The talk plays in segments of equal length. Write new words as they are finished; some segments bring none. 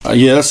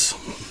Yes.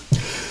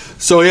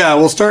 So yeah,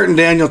 we'll start in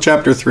Daniel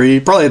chapter 3,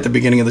 probably at the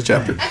beginning of the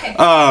chapter. Okay.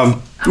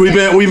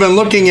 We've been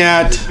looking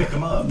at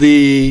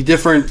the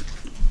different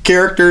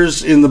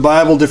characters in the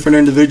Bible, different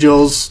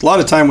individuals. A lot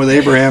of time with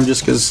Abraham,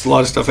 just because a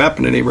lot of stuff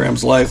happened in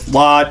Abraham's life.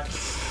 Lot,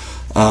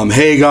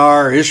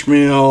 Hagar,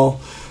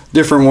 Ishmael,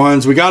 different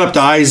ones. We got up to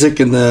Isaac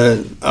and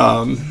the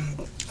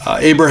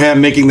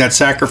Abraham making that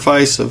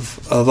sacrifice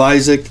of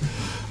Isaac,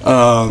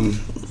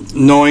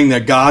 knowing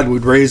that God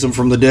would raise him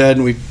from the dead,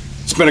 and we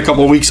spent a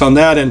couple of weeks on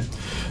that. And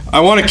I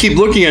want to keep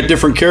looking at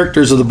different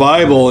characters of the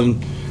Bible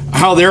and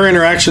how their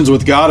interactions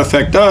with God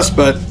affect us,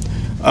 but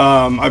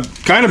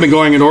I've kind of been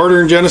going in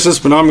order in Genesis,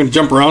 but now I'm going to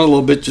jump around a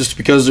little bit just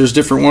because there's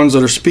different ones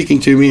that are speaking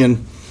to me.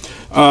 And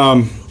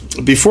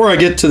before I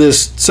get to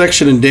this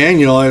section in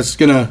Daniel, I was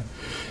going to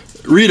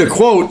read a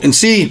quote and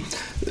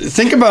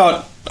think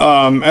about,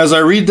 as I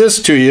read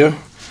this to you,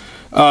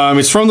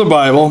 it's from the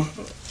Bible.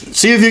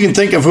 See if you can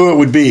think of who it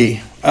would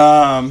be.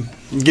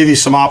 Give you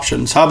some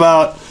options. How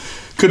about,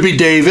 could be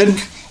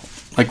David,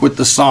 like with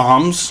the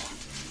Psalms.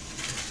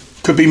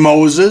 Could be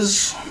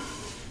Moses.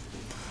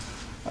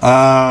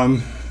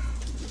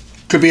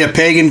 Could be a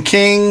pagan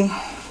king.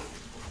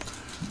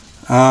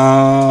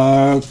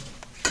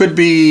 Could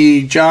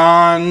be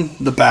John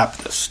the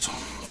Baptist.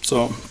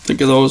 So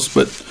think of those.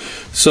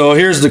 So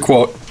here's the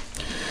quote.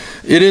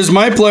 It is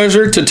my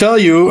pleasure to tell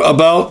you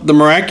about the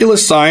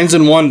miraculous signs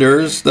and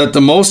wonders that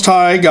the Most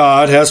High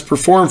God has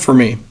performed for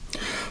me.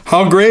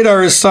 How great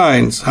are his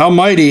signs, how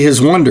mighty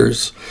his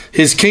wonders.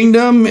 His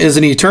kingdom is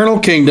an eternal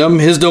kingdom.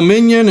 His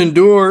dominion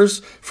endures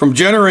from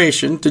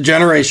generation to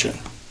generation.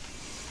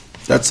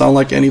 Does that sound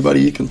like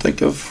anybody you can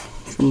think of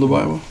from the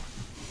Bible?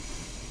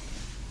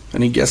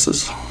 Any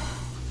guesses?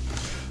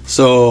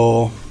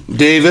 So,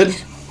 David,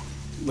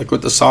 like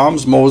with the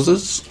Psalms,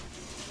 Moses,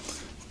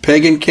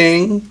 pagan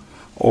king,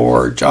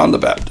 or John the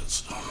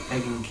Baptist?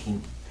 Pagan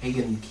king.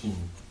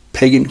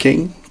 Pagan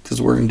king,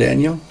 because we're in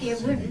Daniel? It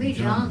wouldn't be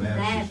John the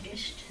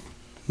Baptist.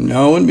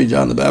 No, it wouldn't be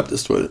John the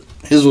Baptist, would it?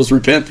 His was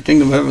repent, the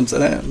kingdom of heaven's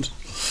at hand.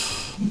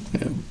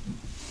 Yeah.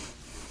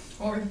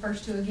 What were the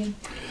first two again?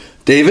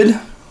 David,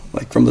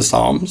 like from the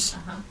Psalms,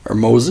 or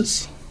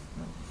Moses.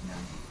 No.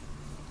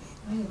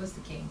 I think it was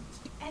the king.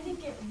 I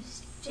think it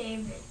was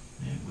David.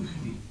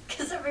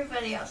 Because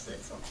everybody else said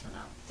something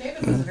else.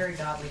 David was a very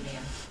godly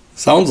man.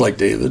 Sounds like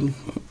David.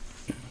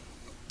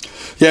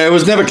 Yeah, it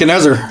was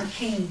Nebuchadnezzar. The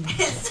king.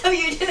 So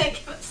you didn't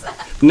give us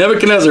that.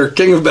 Nebuchadnezzar,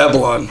 king of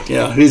Babylon.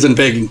 Yeah, he's in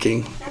pagan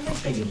king.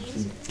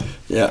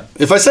 Yeah.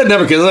 If I said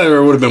Nebuchadnezzar,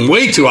 it would have been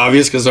way too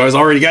obvious because I was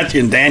already got you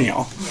in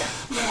Daniel.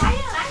 Yeah,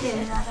 I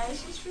did that. I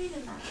was just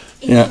reading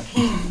that.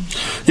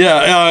 Yeah.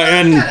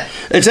 And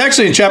it's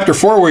actually in chapter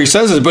 4 where he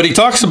says it, but he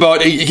talks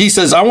about, he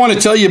says, I want to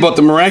tell you about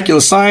the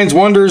miraculous signs,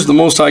 wonders, the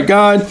Most High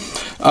God,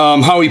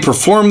 how he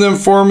performed them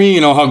for me,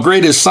 how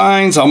great his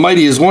signs, how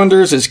mighty his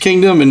wonders, his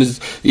kingdom and his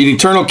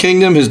eternal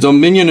kingdom, his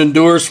dominion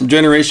endures from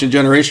generation to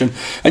generation.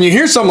 And you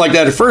hear something like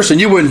that at first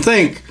and you wouldn't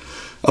think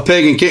a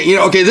pagan king.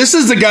 Okay, this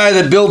is the guy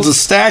that builds a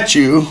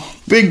statue,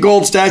 big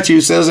gold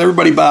statue, says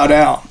everybody bow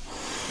down.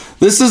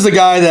 This is the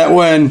guy that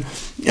when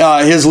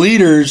his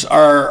leaders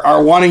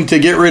are wanting to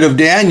get rid of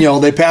Daniel,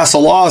 they pass a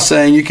law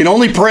saying you can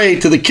only pray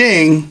to the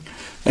king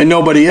and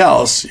nobody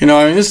else.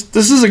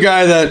 This is a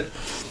guy that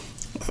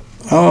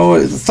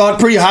thought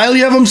pretty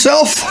highly of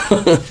himself.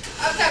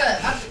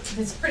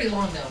 It's pretty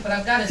long though, but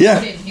I've got a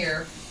note in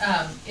here.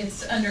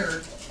 It's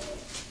under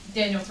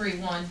Daniel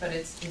 3:1, but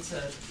it's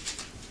a,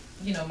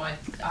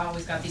 I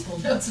always got these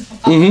little notes.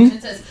 Mm-hmm.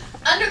 It says,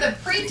 under the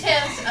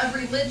pretense of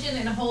religion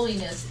and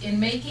holiness, in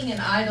making an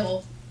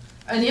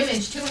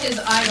image to his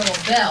idol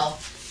Bel,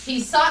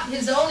 he sought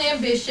his own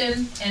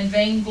ambition and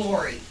vain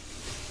glory.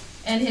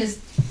 And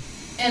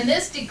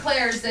this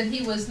declares that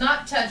he was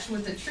not touched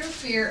with the true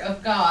fear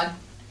of God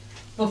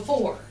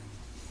before,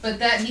 but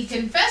that he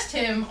confessed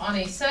him on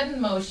a sudden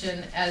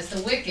motion as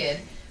the wicked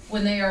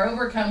when they are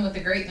overcome with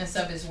the greatness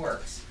of his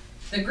works.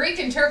 The Greek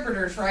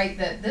interpreters write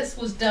that this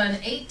was done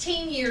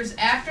 18 years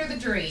after the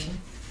dream,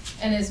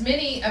 and as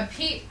may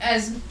appear,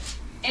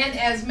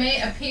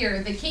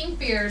 the king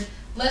feared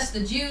lest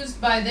the Jews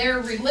by their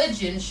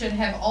religion should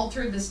have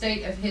altered the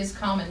state of his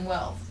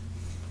commonwealth.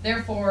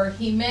 Therefore,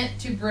 he meant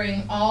to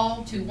bring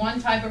all to one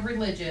type of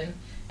religion,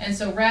 and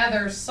so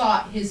rather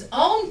sought his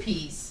own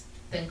peace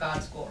than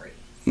God's glory.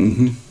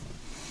 Mm-hmm.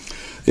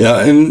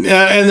 Yeah, and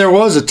there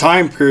was a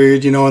time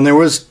period, and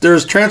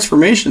there's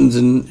transformations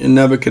in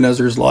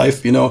Nebuchadnezzar's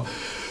life. He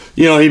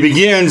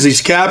begins,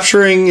 he's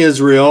capturing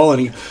Israel,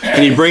 and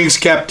he brings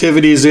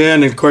captivities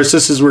in. And of course,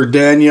 this is where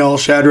Daniel,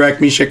 Shadrach,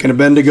 Meshach, and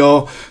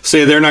Abednego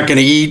say they're not going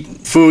to eat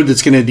food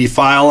that's going to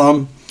defile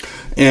them.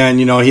 And,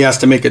 he has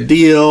to make a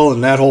deal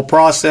and that whole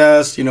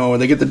process,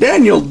 they get the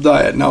Daniel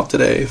diet now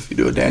today, if you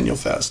do a Daniel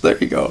fast. There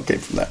you go, okay,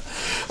 from that.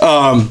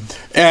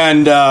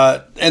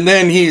 And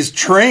then he's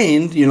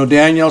trained,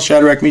 Daniel,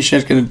 Shadrach,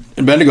 Meshach, and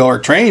Abednego are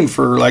trained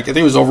for I think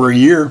it was over a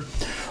year.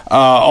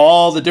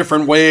 All the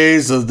different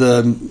ways of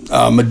the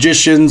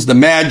magicians, the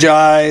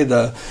magi,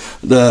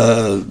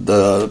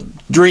 the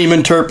dream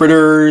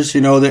interpreters,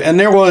 and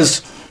there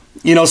was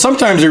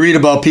sometimes you read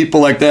about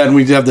people like that and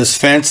we have this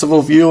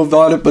fanciful view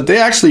about it, but they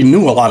actually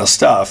knew a lot of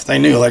stuff. They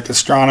knew like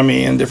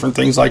astronomy and different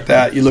things like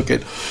that. You look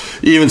at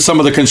even some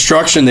of the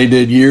construction they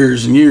did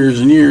years and years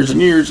and years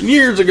and years and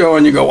years ago,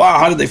 and you go, wow,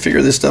 how did they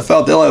figure this stuff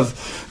out? They'll have,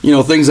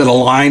 things that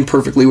align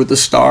perfectly with the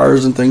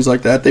stars and things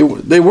like that. They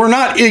were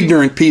not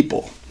ignorant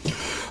people.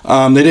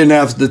 They didn't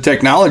have the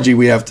technology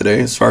we have today,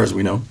 as far as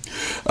we know.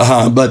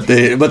 But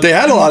they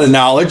had a lot of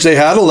knowledge. They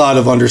had a lot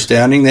of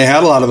understanding. They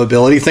had a lot of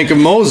ability. Think of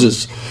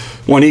Moses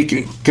when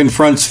he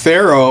confronts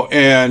Pharaoh,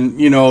 and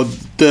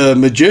the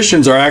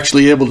magicians are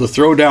actually able to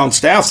throw down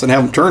staffs and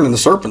have them turn into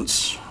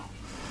serpents.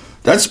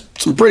 That's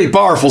some pretty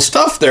powerful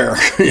stuff there,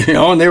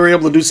 And they were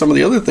able to do some of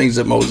the other things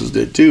that Moses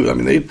did too. I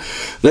mean,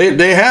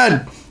 they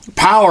had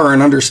power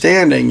and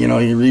understanding.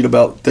 You read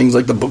about things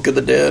like the Book of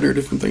the Dead or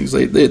different things.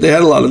 They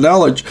had a lot of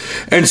knowledge.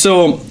 And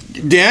so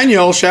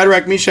Daniel,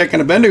 Shadrach, Meshach,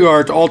 and Abednego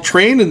are all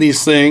trained in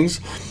these things,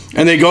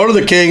 and they go to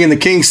the king, and the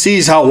king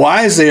sees how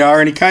wise they are,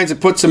 and he kind of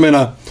puts them in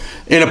a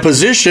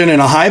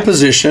high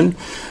position,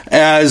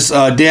 as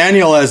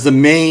Daniel as the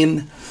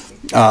main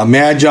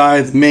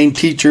magi, the main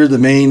teacher, the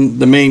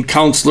main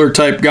counselor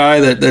type guy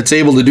that's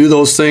able to do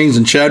those things,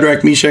 and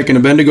Shadrach, Meshach, and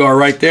Abednego are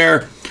right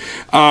there.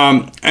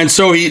 And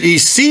so he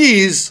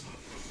sees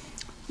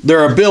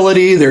their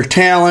ability, their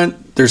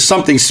talent. There's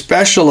something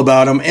special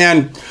about them.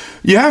 And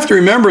you have to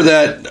remember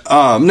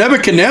that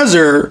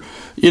Nebuchadnezzar,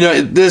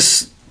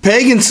 this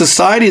pagan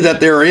society that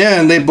they're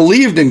in, they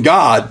believed in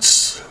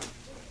gods,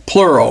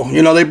 plural.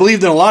 They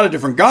believed in a lot of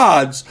different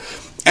gods.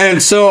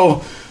 And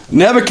so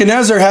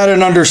Nebuchadnezzar had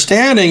an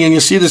understanding, and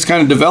you see this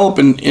kind of develop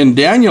in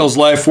Daniel's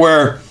life,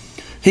 where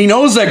he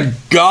knows that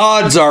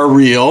gods are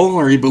real,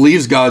 or he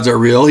believes gods are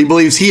real. He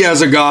believes he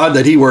has a God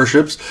that he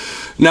worships.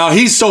 Now,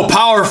 he's so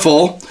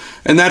powerful,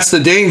 and that's the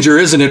danger,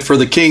 isn't it, for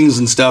the kings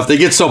and stuff. They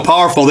get so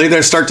powerful,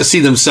 they start to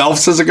see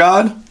themselves as a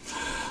god,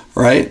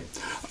 right?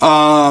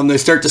 They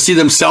start to see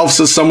themselves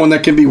as someone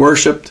that can be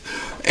worshipped.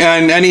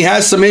 And he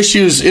has some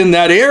issues in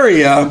that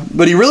area,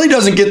 but he really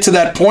doesn't get to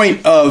that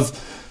point of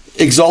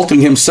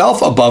exalting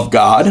himself above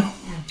God.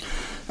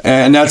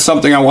 And that's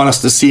something I want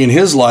us to see in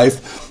his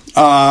life.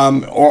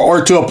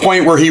 Or to a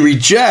point where he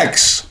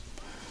rejects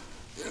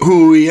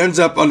who he ends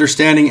up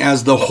understanding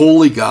as the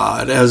holy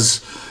God,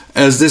 as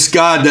this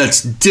God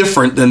that's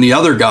different than the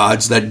other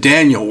gods that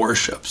Daniel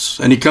worships.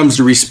 And he comes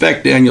to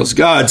respect Daniel's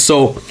God.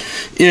 So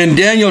in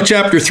Daniel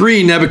chapter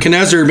 3,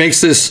 Nebuchadnezzar makes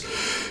this,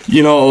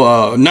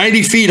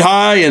 90 feet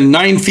high and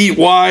 9 feet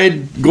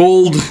wide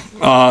gold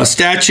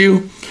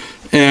statue.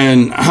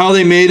 And how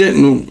they made it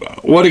and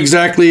what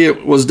exactly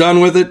it was done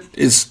with it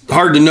is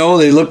hard to know.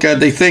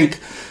 They think,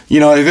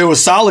 if it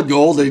was solid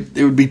gold,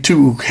 it would be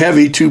too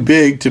heavy, too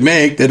big to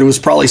make, that it was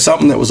probably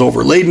something that was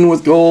overladen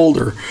with gold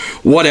or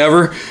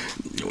whatever.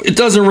 It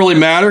doesn't really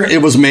matter.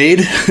 It was made.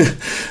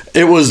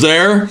 It was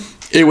there.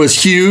 It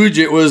was huge.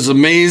 It was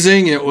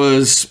amazing. It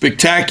was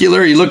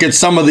spectacular. You look at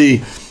some of the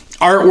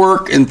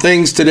artwork and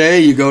things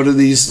today. You go to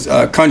these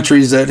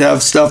countries that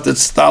have stuff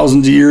that's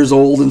thousands of years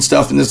old and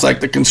stuff, and it's like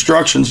the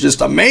construction's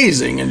just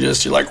amazing, and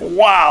just you're like,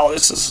 wow,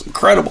 this is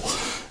incredible.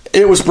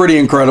 It was pretty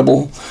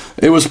incredible.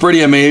 It was pretty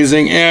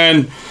amazing.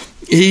 And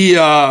he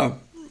tells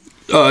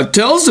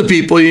the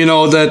people,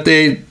 that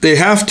they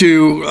have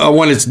to,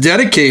 when it's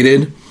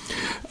dedicated,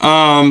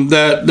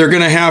 that they're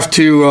going to have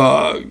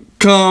to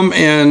come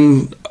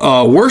and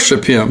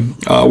worship him,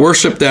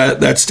 worship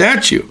that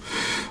statue.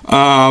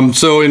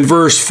 So in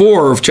verse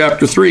 4 of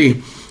chapter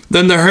 3,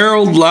 then the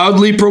herald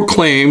loudly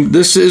proclaimed,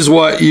 "This is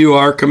what you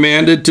are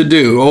commanded to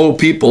do, O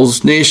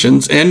peoples,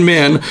 nations, and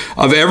men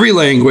of every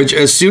language.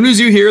 As soon as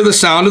you hear the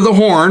sound of the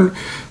horn,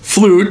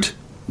 flute,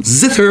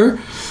 zither,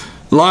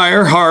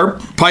 lyre,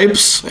 harp,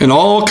 pipes, and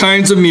all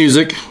kinds of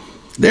music."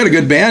 They had a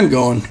good band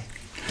going.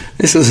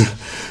 This is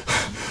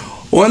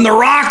when the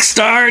rock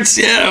starts,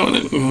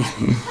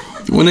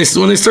 when they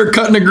start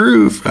cutting a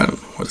groove. I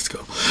don't know what it's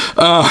called.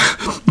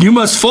 You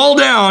must fall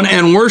down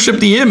and worship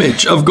the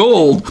image of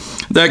gold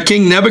that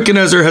King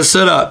Nebuchadnezzar has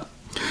set up.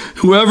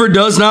 Whoever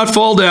does not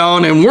fall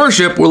down and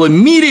worship will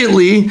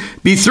immediately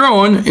be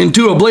thrown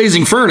into a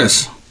blazing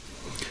furnace.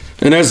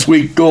 And as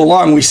we go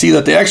along, we see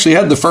that they actually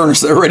had the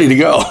furnace there ready to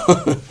go.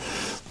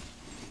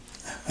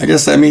 I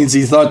guess that means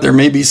he thought there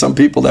may be some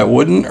people that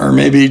wouldn't, or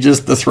maybe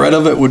just the threat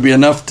of it would be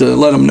enough to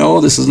let them know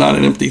this is not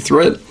an empty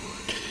threat.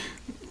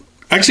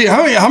 Actually,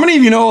 how many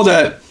of you know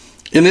that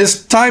in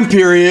this time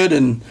period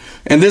and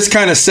this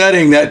kind of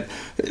setting that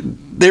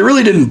they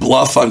really didn't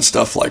bluff on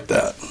stuff like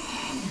that?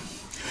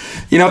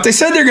 If they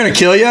said they're going to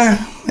kill you,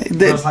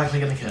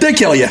 they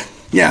kill you.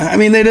 Yeah, I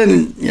mean they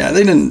didn't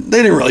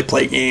really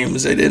play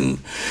games. They didn't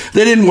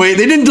wait.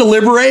 They didn't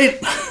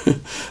deliberate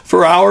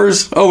for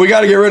hours. Oh, we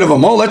got to get rid of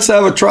them. Oh, let's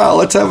have a trial.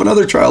 Let's have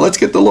another trial. Let's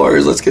get the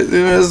lawyers. This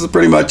is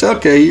pretty much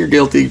okay. You're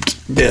guilty.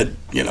 Dead.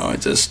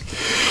 It just.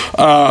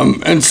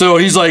 And so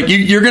he's like,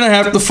 you're going to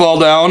have to fall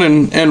down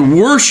and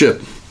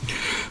worship.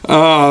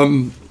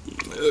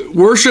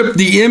 Worship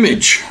the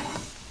image.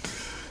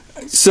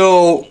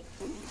 So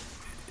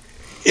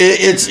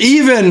it's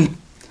even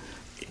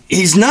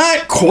he's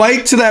not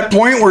quite to that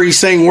point where he's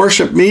saying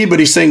worship me, but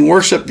he's saying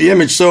worship the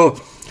image. So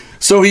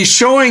he's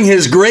showing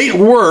his great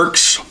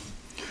works,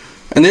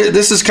 and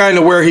this is kind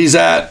of where he's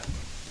at.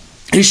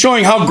 He's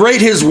showing how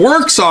great his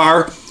works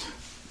are.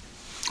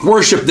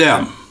 Worship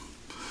them.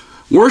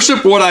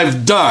 Worship what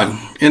I've done.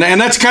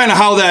 And that's kind of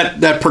how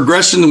that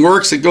progression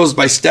works. It goes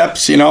by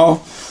steps,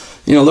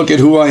 look at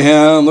who I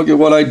am, look at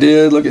what I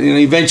did,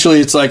 eventually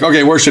it's like,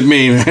 okay, worship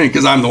me,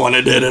 because I'm the one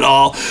that did it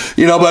all.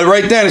 But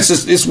right then it's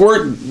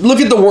look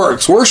at the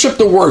works, worship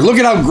the work, look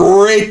at how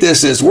great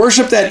this is,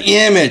 worship that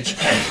image,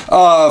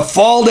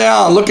 fall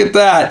down, look at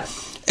that.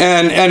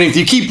 And if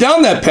you keep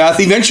down that path,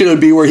 eventually it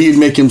would be where he'd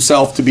make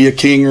himself to be a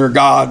king or a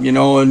god,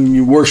 and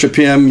you worship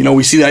him.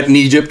 We see that in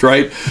Egypt,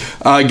 right?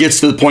 It gets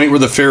to the point where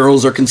the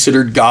pharaohs are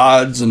considered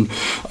gods, and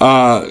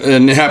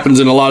it happens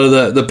in a lot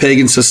of the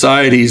pagan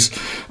societies.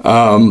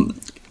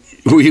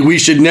 We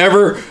should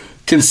never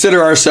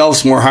consider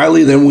ourselves more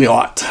highly than we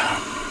ought.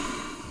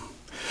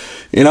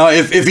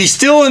 If he's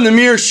still in the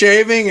mirror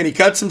shaving and he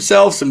cuts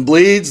himself and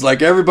bleeds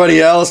like everybody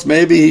else,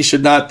 maybe he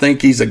should not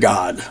think he's a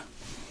god.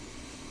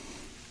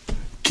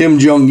 Kim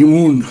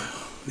Jong-un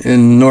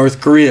in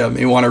North Korea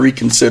may want to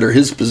reconsider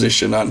his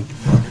position on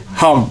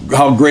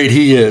how great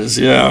he is.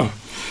 Yeah,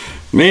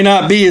 may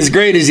not be as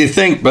great as you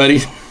think, buddy.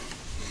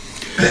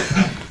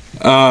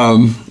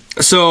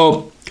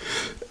 So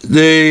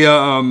they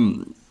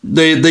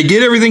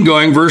get everything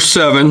going. Verse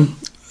 7.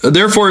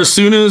 Therefore, as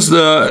soon as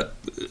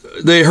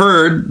they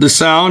heard the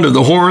sound of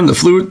the horn, the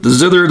flute, the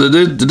zither,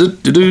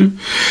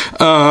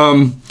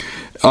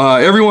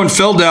 everyone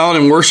fell down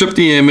and worshipped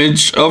the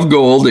image of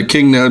gold that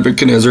King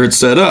Nebuchadnezzar had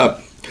set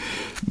up.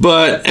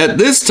 But at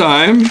this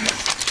time,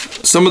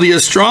 some of the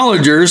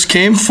astrologers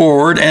came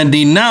forward and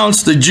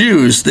denounced the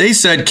Jews. They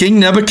said,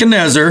 King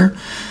Nebuchadnezzar,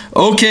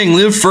 O king,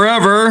 live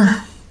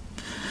forever.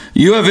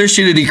 You have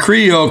issued a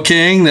decree, O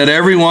king, that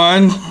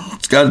everyone,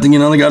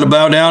 they got to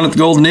bow down at the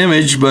golden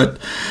image. But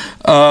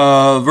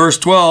verse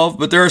 12,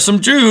 but there are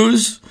some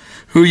Jews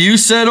who you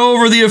set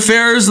over the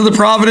affairs of the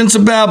province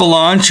of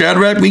Babylon,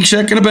 Shadrach,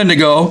 Meshach, and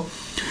Abednego,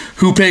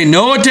 who pay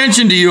no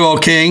attention to you, O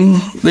king.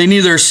 They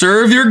neither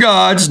serve your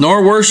gods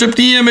nor worship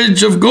the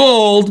image of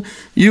gold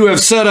you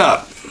have set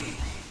up.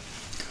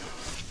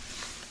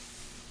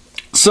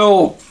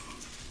 So,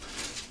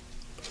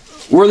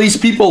 were these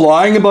people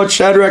lying about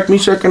Shadrach,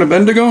 Meshach, and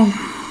Abednego?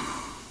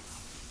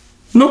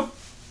 Nope.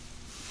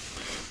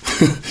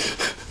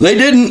 They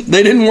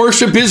didn't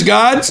worship his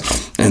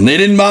gods, and they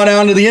didn't bow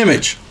down to the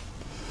image.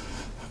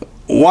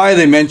 Why are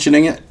they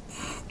mentioning it?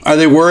 Are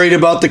they worried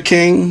about the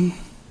king?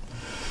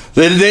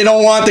 They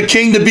don't want the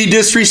king to be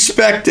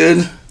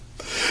disrespected.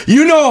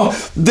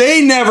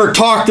 They never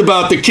talked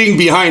about the king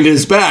behind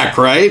his back,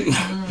 right?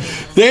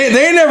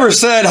 They never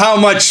said how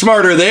much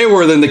smarter they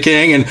were than the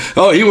king, and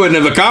he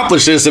wouldn't have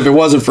accomplished this if it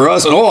wasn't for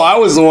us, and I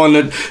was the one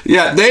that,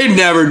 they'd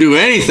never do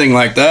anything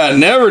like that.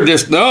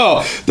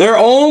 They're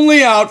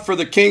only out for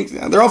the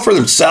king. They're out for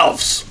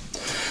themselves.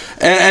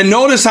 And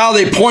notice how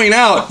they point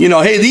out,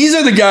 hey, these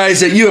are the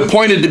guys that you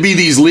appointed to be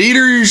these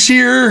leaders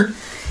here,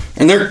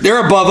 and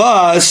they're above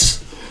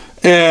us,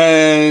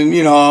 and,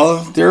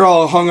 they're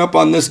all hung up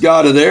on this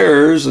God of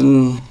theirs,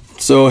 and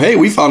so, hey,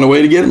 we found a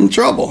way to get them in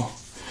trouble.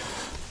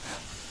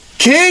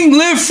 King,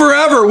 live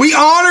forever. We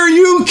honor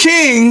you,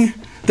 King.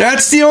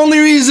 That's the only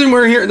reason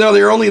we're here. No,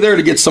 they're only there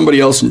to get somebody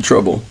else in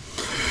trouble.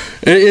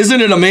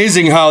 Isn't it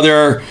amazing how there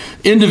are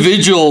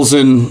individuals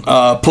in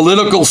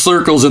political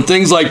circles and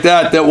things like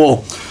that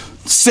will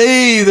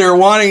say they're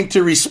wanting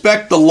to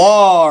respect the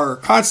law or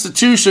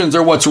constitutions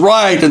or what's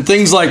right and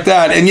things like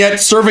that, and yet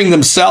serving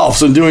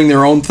themselves and doing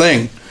their own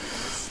thing.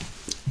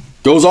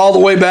 Goes all the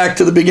way back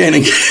to the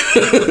beginning.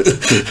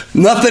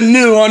 Nothing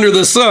new under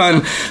the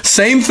sun.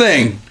 Same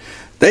thing.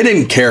 They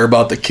didn't care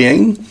about the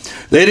king.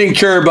 They didn't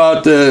care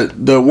about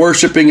the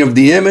worshiping of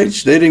the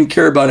image. They didn't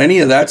care about any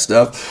of that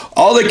stuff.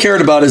 All they cared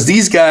about is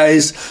these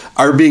guys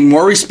are being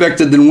more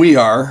respected than we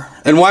are.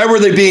 And why were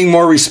they being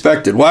more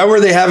respected? Why were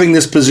they having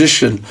this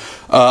position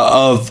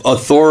of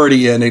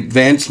authority and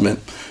advancement?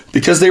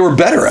 Because they were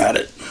better at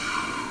it.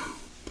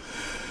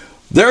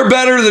 They're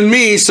better than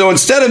me, so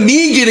instead of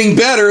me getting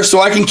better so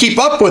I can keep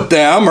up with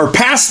them or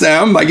pass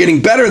them by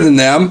getting better than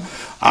them,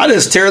 I'll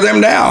just tear them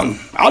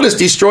down. I'll just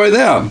destroy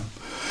them.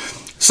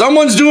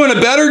 Someone's doing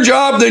a better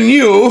job than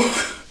you.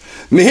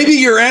 Maybe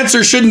your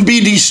answer shouldn't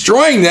be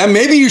destroying them.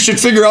 Maybe you should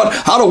figure out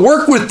how to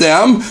work with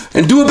them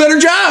and do a better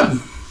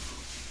job.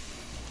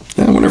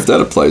 Yeah, I wonder if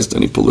that applies to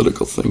any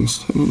political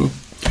things. I don't know.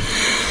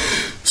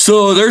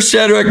 So there's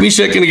Shadrach,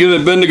 Meshach, and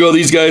Abednego.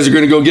 These guys are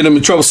going to go get them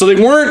in trouble. So they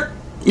weren't,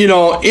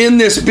 in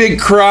this big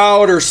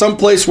crowd or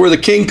someplace where the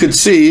king could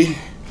see.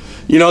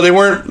 They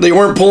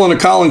weren't pulling a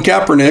Colin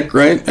Kaepernick,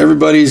 right?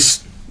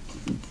 Everybody's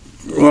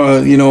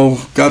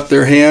got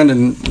their hand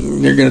and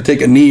they're going to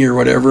take a knee or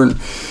whatever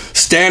and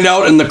stand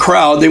out in the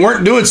crowd. They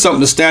weren't doing something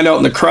to stand out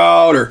in the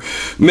crowd or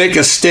make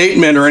a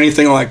statement or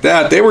anything like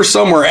that. They were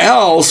somewhere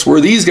else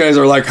where these guys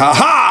are like,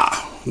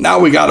 ha-ha, now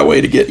we got a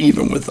way to get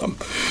even with them.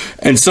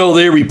 And so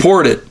they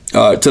report it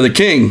to the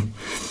king.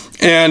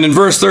 And in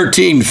verse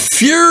 13,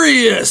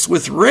 furious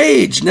with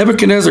rage,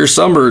 Nebuchadnezzar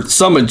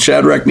summoned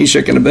Shadrach,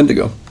 Meshach, and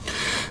Abednego.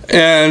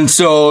 And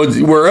so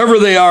wherever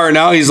they are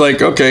now, he's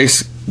like, okay,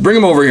 bring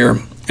them over here.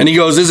 And he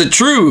goes, is it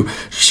true,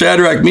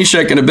 Shadrach,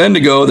 Meshach, and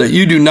Abednego, that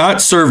you do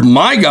not serve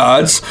my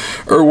gods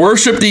or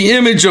worship the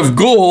image of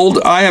gold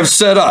I have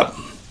set up?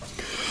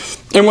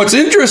 And what's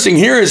interesting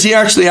here is he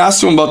actually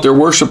asked them about their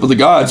worship of the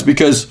gods,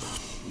 because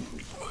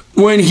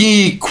when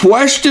he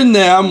questioned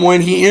them,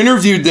 when he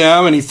interviewed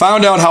them, and he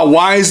found out how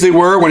wise they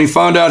were, when he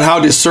found out how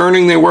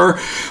discerning they were,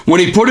 when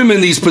he put them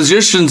in these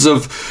positions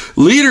of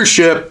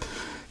leadership,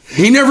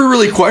 he never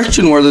really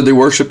questioned whether they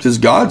worshiped his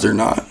gods or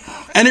not.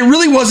 And it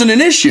really wasn't an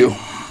issue,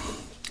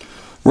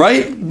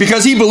 right?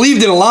 Because he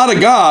believed in a lot of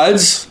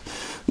gods.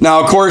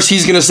 Now, of course,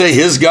 he's going to say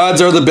his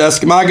gods are the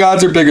best. My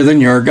gods are bigger than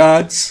your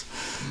gods.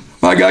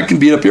 My God can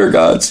beat up your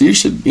gods. You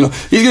should, he's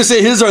going to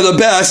say his are the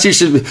best. You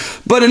should,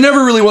 but it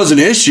never really was an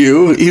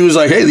issue. He was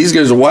like, hey, these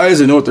guys are wise.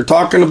 They know what they're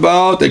talking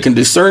about. They can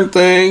discern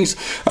things.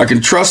 I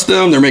can trust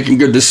them. They're making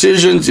good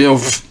decisions.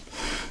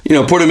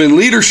 Put them in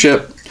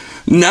leadership.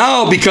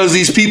 Now, because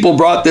these people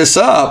brought this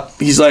up,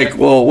 he's like,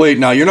 well, wait,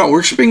 now you're not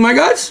worshiping my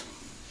gods?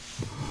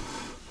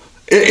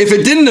 If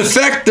it didn't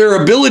affect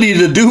their ability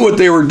to do what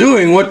they were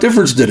doing, what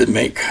difference did it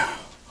make?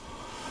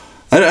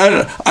 I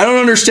don't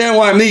understand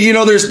why.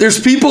 There's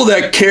people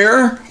that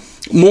care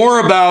more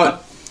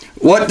about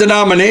what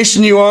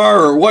denomination you are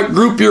or what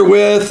group you're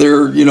with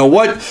or,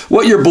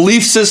 what your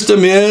belief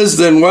system is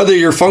than whether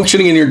you're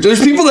functioning in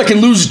there's people that can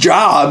lose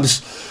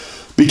jobs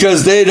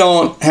because they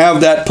don't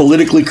have that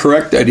politically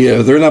correct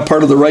idea. They're not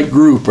part of the right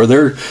group, or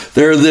they're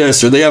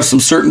this, or they have some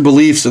certain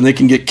beliefs and they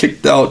can get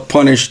kicked out,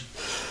 punished.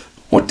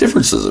 What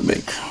difference does it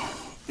make?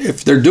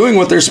 If they're doing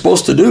what they're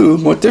supposed to do,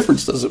 what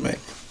difference does it make?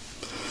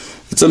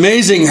 It's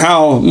amazing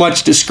how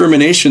much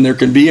discrimination there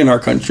can be in our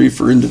country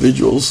for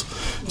individuals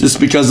just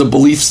because of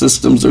belief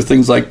systems or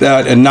things like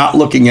that, and not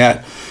looking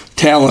at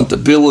talent,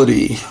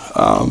 ability,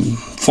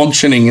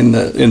 functioning in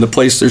the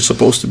place they're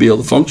supposed to be able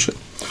to function.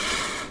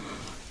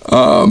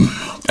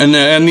 And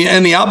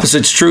the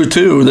opposite's true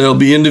too. There'll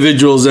be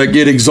individuals that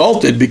get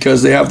exalted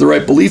because they have the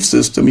right belief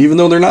system, even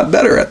though they're not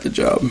better at the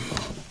job.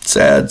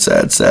 Sad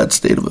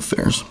state of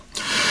affairs.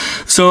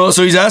 So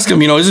he's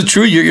asking him, is it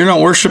true you're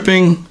not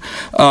worshiping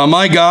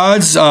my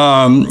gods,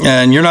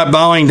 and you're not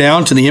bowing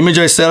down to the image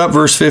I set up?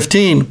 Verse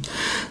 15.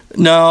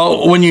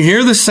 Now, when you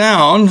hear the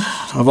sound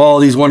of all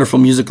these wonderful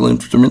musical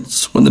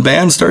instruments, when the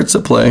band starts to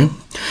play,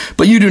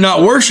 but you do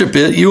not worship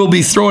it, you will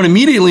be thrown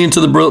immediately into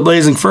the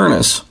blazing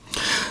furnace.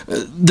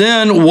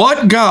 Then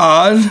what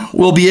God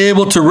will be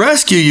able to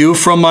rescue you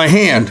from my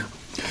hand?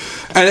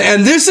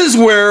 And this is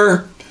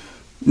where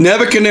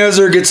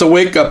Nebuchadnezzar gets a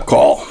wake-up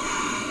call.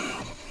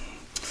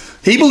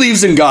 He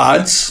believes in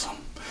gods,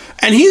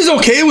 and he's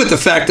okay with the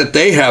fact that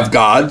they have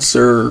gods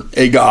or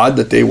a god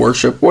that they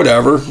worship,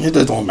 whatever. It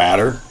doesn't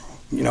matter,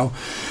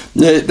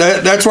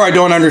 That's where I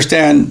don't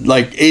understand,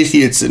 like,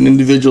 atheists and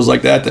individuals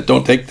like that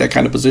don't take that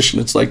kind of position.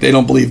 It's like they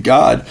don't believe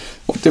God.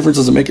 What difference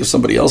does it make if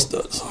somebody else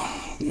does?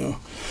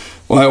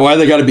 Why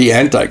they got to be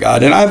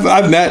anti-God? And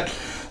I've met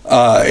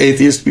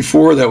atheists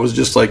before that was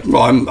just like,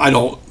 well, I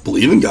don't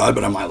believe in God,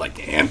 but I'm not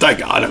like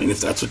anti-God. I mean, if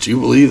that's what you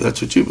believe,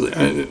 that's what you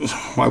believe.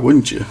 Why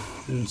wouldn't you?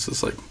 It's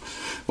just like,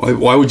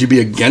 why would you be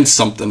against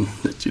something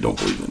that you don't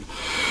believe in?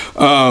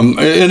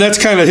 And that's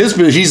kind of his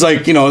position. He's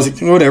like,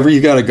 whatever,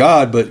 you got a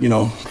God, but,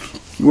 you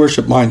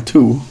worship mine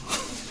too.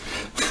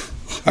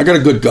 I got a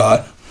good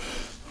God.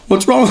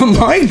 What's wrong with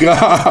my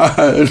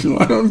God?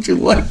 Why don't you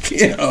like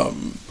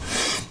him?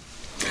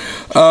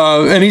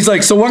 And he's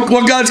like, so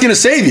what God's going to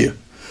save you?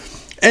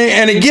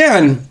 And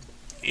again,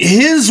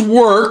 his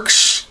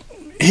works,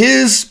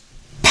 his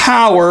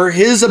power,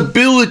 his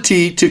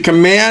ability to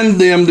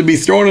command them to be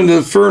thrown into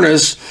the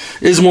furnace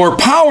is more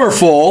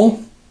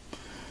powerful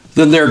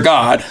than their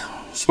God.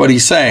 That's what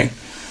he's saying.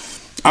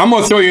 I'm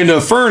going to throw you into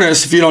a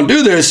furnace. If you don't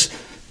do this,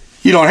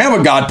 you don't have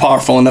a God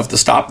powerful enough to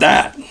stop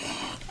that.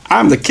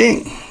 I'm the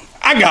king.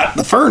 I got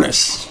the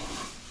furnace.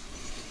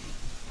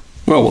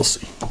 Well, we'll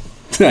see.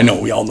 I know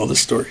we all know the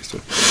story. So.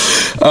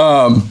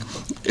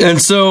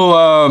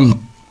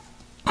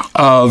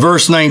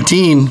 Verse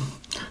 19,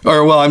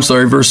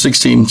 verse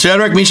 16.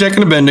 Shadrach, Meshach,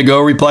 and Abednego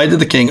replied to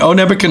the king, O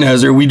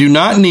Nebuchadnezzar, we do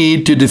not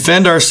need to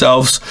defend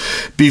ourselves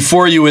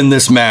before you in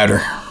this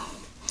matter.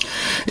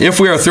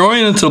 If we are thrown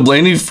into the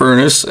blazing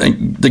furnace,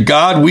 the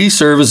God we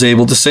serve is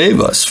able to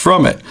save us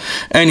from it,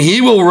 and he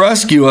will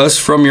rescue us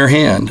from your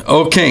hand,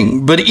 O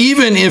king. But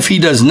even if he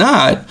does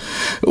not,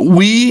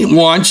 we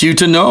want you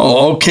to know,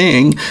 O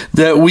king,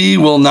 that we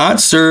will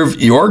not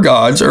serve your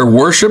gods or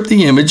worship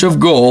the image of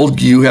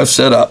gold you have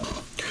set up.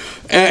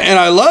 And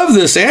I love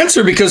this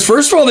answer because,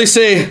 first of all, they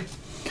say,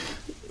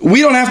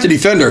 we don't have to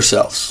defend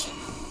ourselves.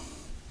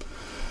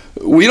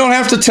 We don't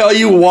have to tell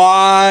you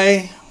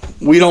why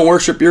we don't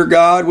worship your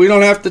God. We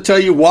don't have to tell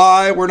you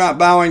why we're not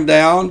bowing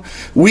down.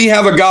 We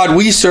have a God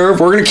we serve.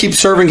 We're going to keep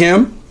serving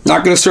him.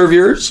 Not going to serve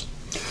yours.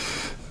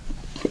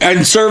 And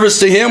in service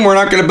to him, we're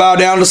not going to bow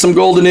down to some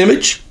golden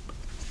image.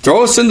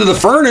 Throw us into the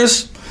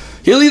furnace.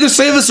 He'll either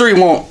save us or he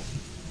won't.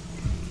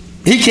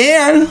 He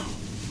can.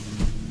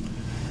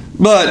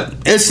 But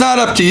it's not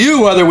up to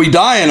you whether we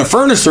die in a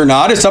furnace or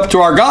not. It's up to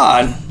our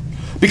God,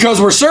 because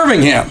we're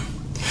serving him.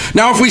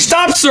 Now, if we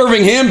stop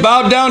serving him,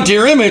 bowed down to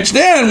your image,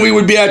 then we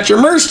would be at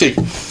your mercy.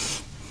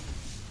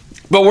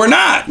 But we're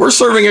not. We're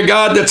serving a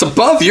God that's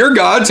above your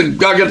gods, a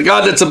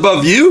God that's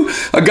above you,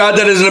 a God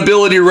that has an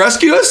ability to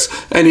rescue us.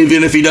 And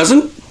even if he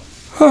doesn't,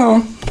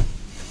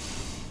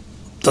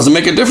 doesn't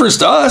make a difference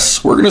to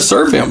us. We're going to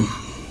serve him.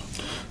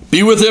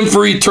 Be with him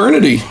for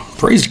eternity.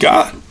 Praise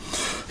God.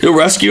 He'll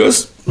rescue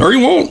us, or he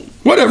won't.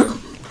 Whatever.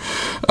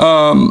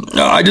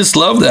 I just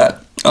love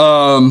that.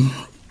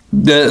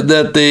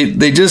 That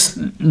they just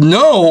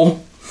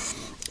know.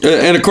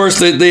 And of course,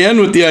 they end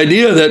with the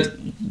idea that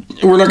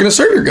we're not going to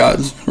serve your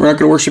gods. We're not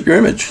going to worship your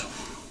image.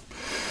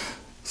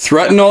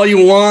 Threaten all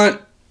you want.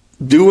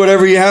 Do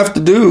whatever you have to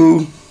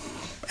do.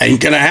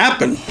 Ain't going to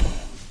happen.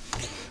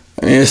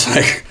 I mean, it's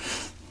like,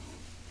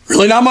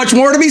 really not much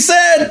more to be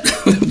said.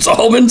 It's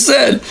all been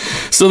said.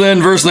 So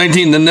then verse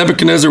 19, then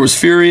Nebuchadnezzar was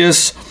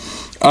furious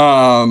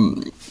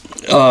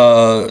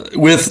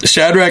with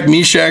Shadrach,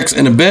 Meshach,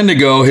 and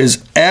Abednego.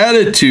 His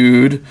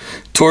attitude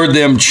toward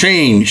them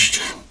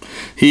changed.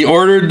 He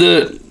ordered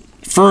the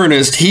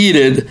furnace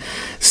heated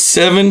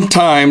 7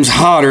 times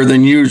hotter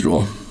than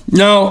usual.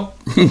 Now,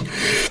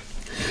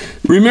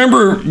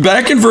 remember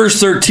back in verse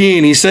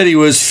 13, he said he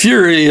was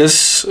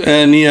furious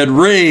and he had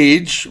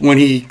rage when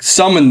he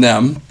summoned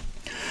them.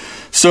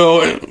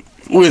 So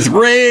with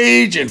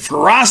rage and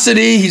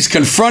ferocity, he's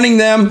confronting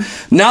them.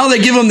 Now they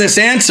give him this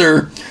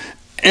answer,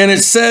 and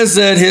it says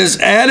that his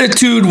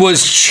attitude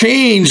was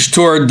changed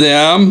toward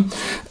them,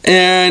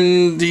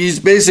 and he's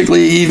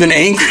basically even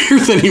angrier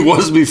than he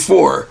was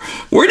before.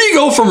 Where do you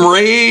go from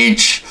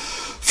rage,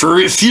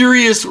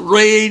 furious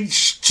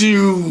rage,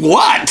 to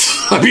what?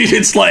 I mean,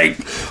 it's like,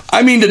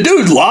 the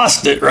dude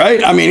lost it,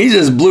 right? I mean, he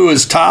just blew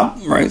his top,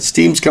 right?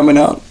 Steam's coming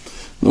out.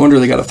 No wonder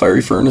they got a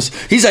fiery furnace.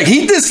 He's like,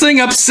 heat this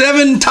thing up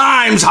 7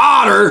 times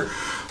hotter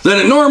than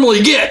it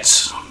normally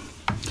gets.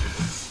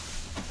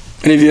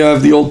 And if you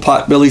have the old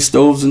potbelly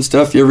stoves and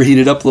stuff, you ever heat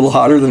it up a little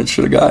hotter than it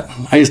should have got?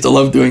 I used to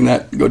love doing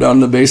that. Go down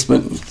in the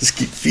basement and just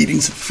keep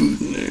feeding some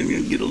food in there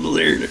and get a little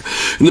air there.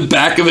 And the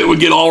back of it would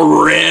get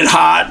all red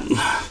hot,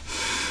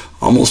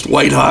 almost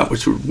white hot,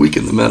 which would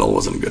weaken the metal.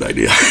 Wasn't a good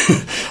idea.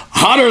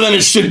 Hotter than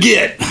it should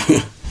get.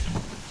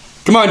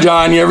 Come on,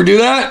 John, you ever do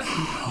that?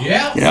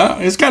 Yeah. Yeah,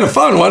 it's kind of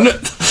fun, wasn't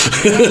it?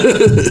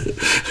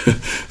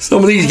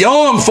 Some of these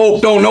young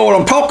folk don't know what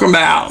I'm talking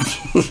about.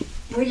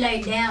 We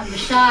laid down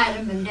beside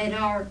them and did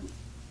our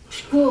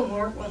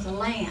schoolwork with a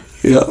lamp.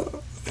 Yeah.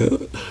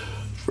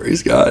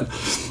 Praise God.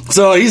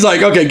 So he's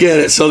like, okay, get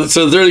it. So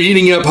they're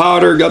heating up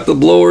hotter, got the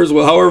blowers,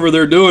 well, however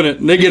they're doing it.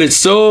 And they get it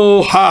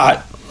so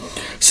hot,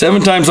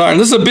 7 times hotter. And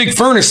this is a big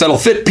furnace that'll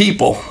fit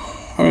people.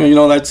 I mean,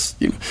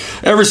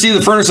 ever see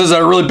the furnaces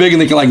that are really big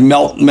and they can like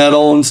melt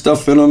metal and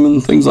stuff in them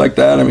and things like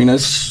that? I mean,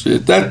 that's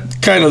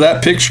kind of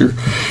that picture.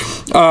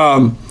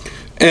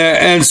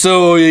 And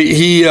so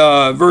he,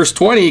 verse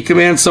 20, he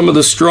commands some of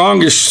the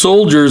strongest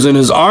soldiers in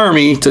his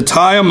army to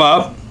tie him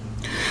up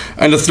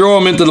and to throw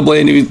him into the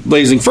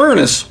blazing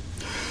furnace.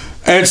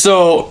 And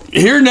so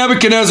here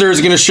Nebuchadnezzar is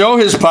going to show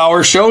his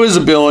power, show his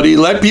ability,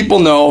 let people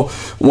know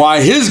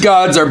why his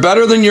gods are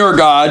better than your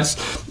gods.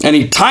 And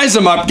he ties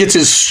them up, gets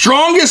his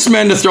strongest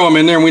men to throw him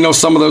in there. And we know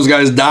some of those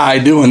guys die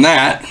doing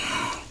that.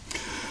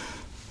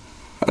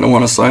 I don't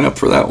want to sign up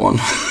for that one.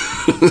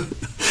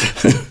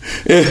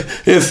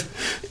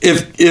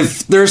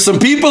 If there's some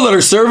people that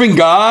are serving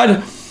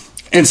God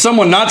and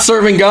someone not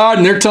serving God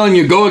and they're telling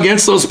you go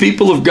against those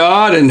people of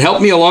God and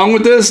help me along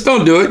with this,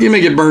 don't do it. You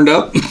may get burned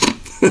up.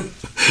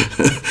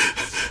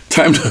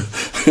 Time to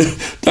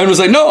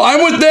say, no,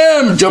 I'm with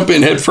them. Jump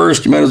in head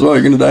first. You might as well.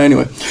 You're going to die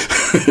anyway.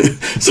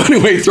 So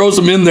anyway, he throws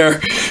them in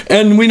there.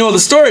 And we know the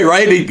story,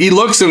 right? He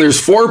looks and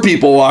there's 4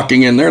 people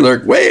walking in there. They're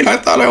like, wait, I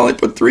thought I only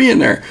put 3 in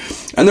there.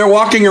 And they're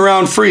walking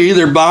around free.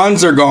 Their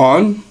bonds are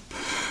gone.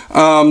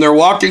 They're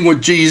walking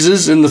with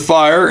Jesus in the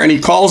fire. And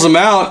he calls them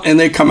out and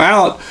they come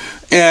out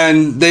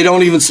and they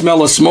don't even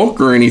smell a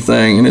smoke or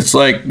anything. And it's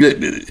like...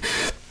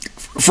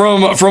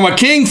 From a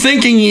king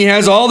thinking he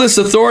has all this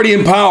authority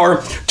and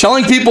power,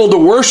 telling people to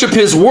worship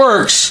his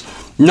works,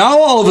 now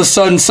all of a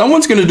sudden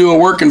someone's going to do a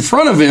work in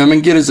front of him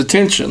and get his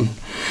attention.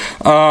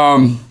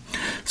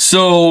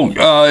 So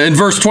in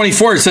verse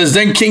 24 it says,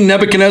 then King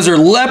Nebuchadnezzar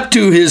leapt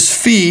to his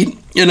feet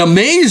in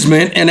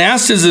amazement and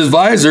asked his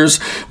advisors,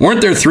 weren't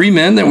there 3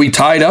 men that we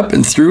tied up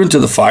and threw into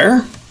the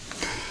fire?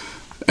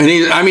 And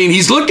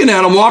he's looking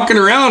at him walking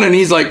around and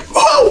he's like,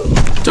 whoa,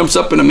 jumps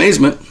up in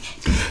amazement.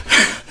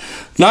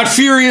 Not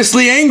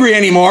furiously angry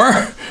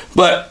anymore,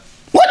 but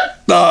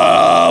what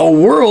the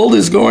world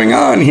is going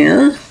on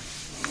here?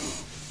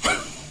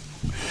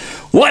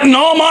 What in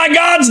all my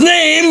God's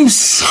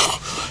names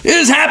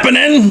is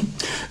happening?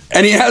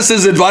 And he asks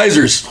his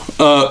advisors,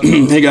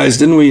 hey guys,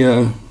 didn't we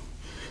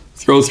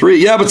throw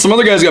 3? Yeah, but some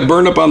other guys got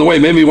burned up on the way.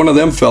 Maybe one of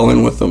them fell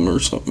in with them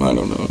or something. I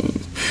don't know.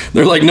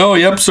 They're like, no,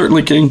 yep,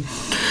 certainly, king.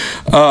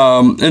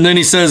 And then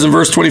he says in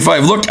verse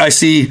 25, look, I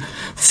see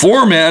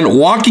 4 men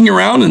walking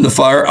around in the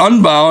fire,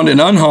 unbound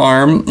and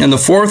unharmed, and the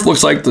 4th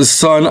looks like the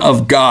son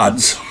of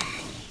gods.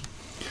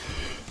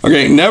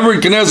 Okay,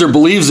 Nebuchadnezzar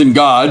believes in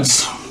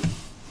gods.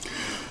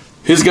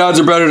 His gods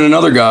are better than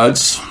other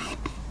gods.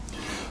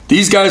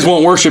 These guys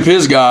won't worship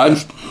his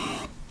God.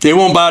 They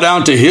won't bow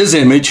down to his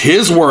image,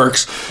 his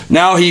works.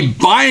 Now he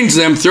binds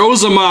them,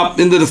 throws them up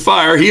into the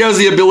fire. He has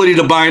the ability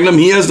to bind them.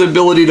 He has the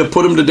ability to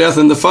put them to death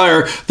in the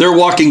fire. They're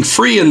walking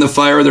free in the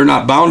fire. They're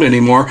not bound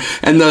anymore.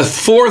 And the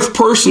 4th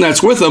person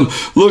that's with them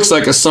looks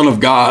like a son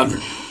of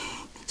God.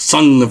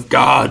 Son of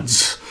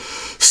gods.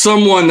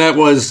 Someone that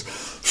was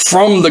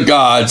from the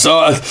gods.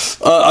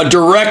 A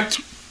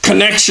direct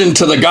connection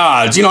to the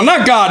gods.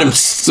 Not God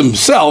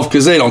himself,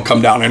 because they don't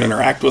come down and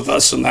interact with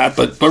us and that,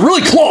 but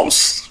really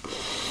close.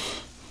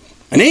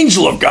 An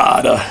angel of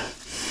God,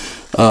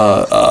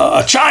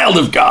 a child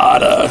of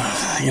God,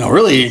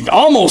 really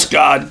almost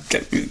God,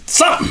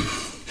 something.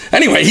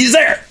 Anyway, he's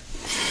there.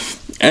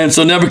 And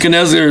so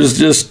Nebuchadnezzar is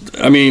just,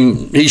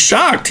 he's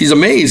shocked. He's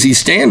amazed. He's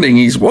standing.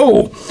 He's,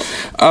 whoa.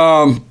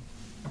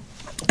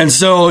 And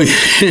so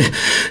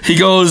he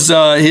goes,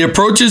 he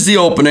approaches the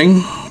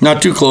opening,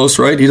 not too close,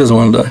 right? He doesn't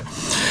want to die.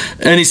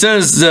 And he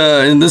says,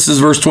 and this is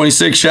verse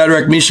 26,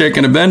 Shadrach, Meshach,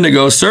 and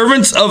Abednego,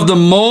 servants of the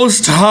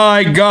Most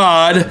High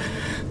God,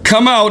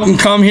 come out and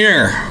come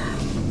here.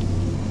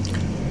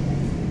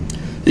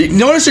 You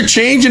notice a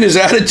change in his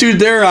attitude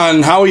there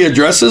on how he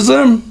addresses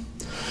them?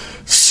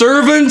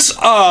 Servants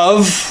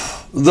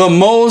of the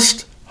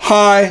Most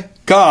High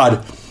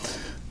God.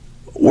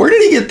 Where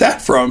did he get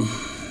that from?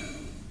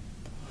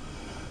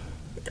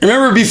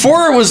 Remember,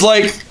 before it was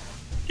like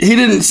he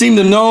didn't seem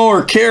to know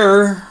or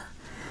care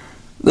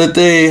that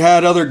they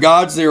had other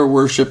gods they were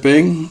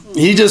worshiping.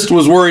 He just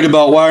was worried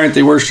about, why aren't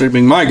they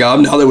worshiping my God?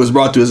 Now that was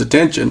brought to his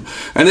attention.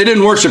 And they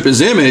didn't worship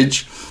his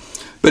image.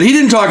 But he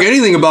didn't talk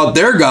anything about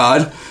their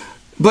God.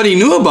 But he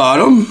knew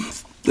about them.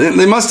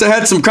 They must have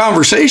had some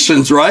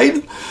conversations,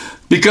 right?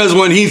 Because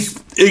when he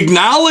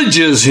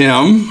acknowledges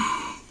him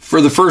for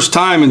the first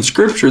time in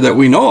Scripture that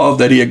we know of,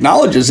 that he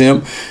acknowledges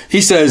him,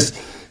 he says,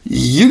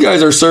 you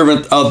guys are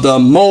servant of the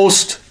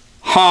Most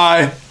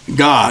High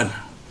God.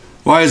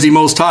 Why is he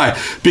Most High?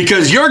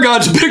 Because your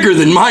God's bigger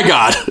than my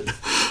God.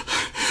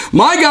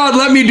 My God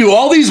let me do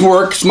all these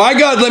works. My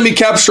God let me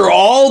capture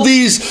all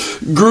these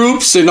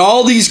groups and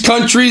all these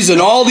countries and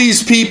all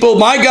these people.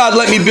 My God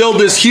let me build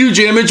this huge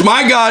image.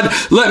 My God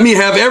let me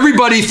have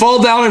everybody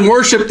fall down and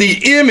worship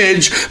the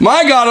image.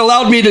 My God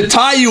allowed me to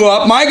tie you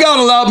up. My God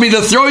allowed me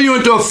to throw you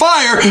into a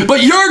fire.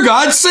 But your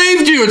God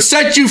saved you and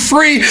set you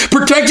free,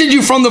 protected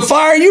you from the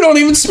fire. You don't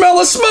even smell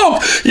the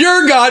smoke.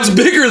 Your God's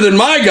bigger than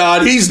my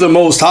God. He's the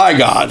Most High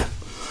God.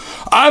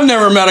 I've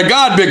never met a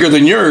God bigger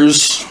than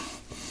yours,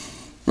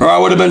 or I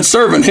would have been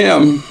serving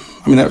him.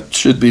 That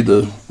should be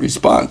the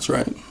response,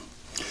 right?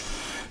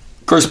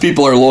 Of course,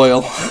 people are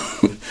loyal.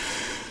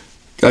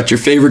 Got your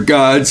favorite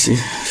gods.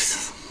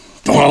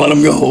 Don't want to let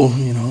them go,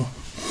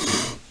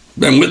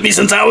 Been with me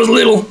since I was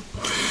little.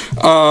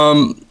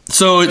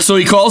 So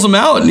he calls them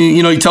out, and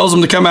he tells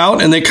them to come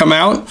out, and they come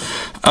out.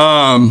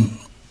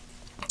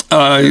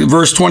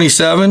 Verse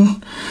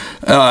 27,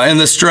 and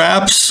the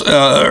straps,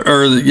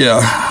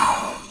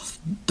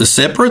 the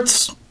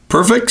separates,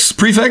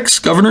 prefects,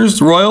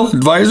 governors, royal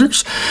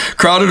advisors,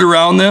 crowded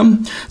around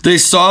them. They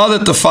saw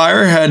that the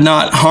fire had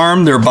not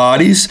harmed their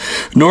bodies,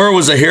 nor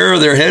was a hair of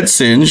their head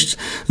singed.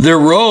 Their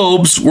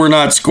robes were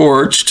not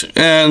scorched,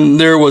 and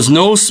there was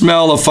no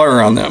smell of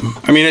fire on them.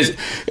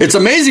 It's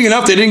amazing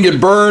enough they didn't get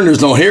burned.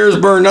 There's no hairs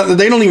burned. Nothing.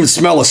 They don't even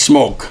smell of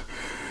smoke.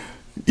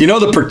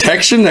 The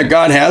protection that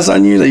God has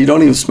on you, that you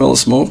don't even smell of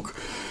smoke.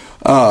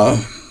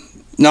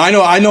 Now,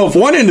 I know of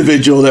one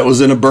individual that was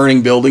in a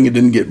burning building and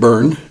didn't get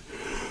burned,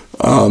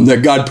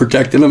 that God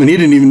protected him, and he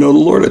didn't even know the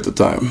Lord at the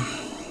time.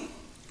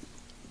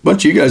 A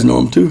bunch of you guys know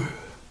him, too.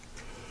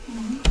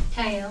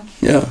 Tail.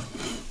 Yeah.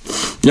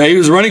 Yeah, he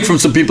was running from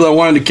some people that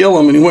wanted to kill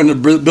him, and he went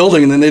into the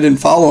building, and then they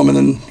didn't follow him, and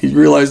then he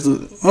realized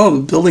that,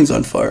 the building's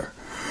on fire.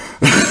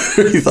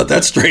 He thought,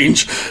 that's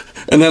strange.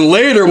 And then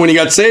later, when he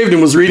got saved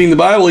and was reading the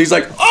Bible, he's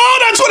like, oh,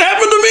 that's what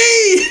happened to me.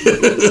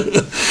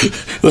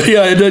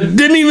 Yeah, it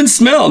didn't even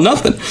smell,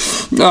 nothing.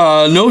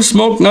 No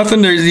smoke,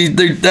 nothing.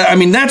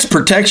 That's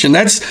protection.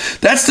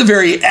 That's the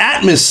very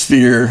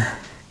atmosphere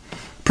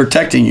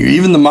protecting you.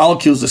 Even the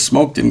molecules of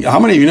smoke didn't. How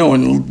many of you know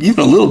when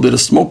even a little bit of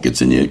smoke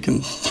gets in you, it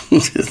can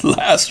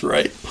last,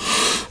 right?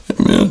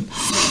 Amen.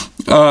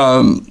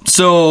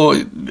 So,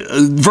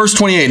 verse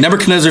 28,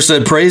 Nebuchadnezzar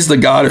said, praise the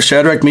God of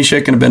Shadrach,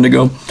 Meshach, and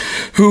Abednego,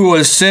 who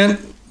has sent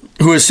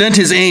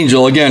his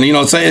angel. Again,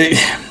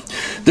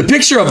 the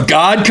picture of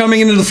God coming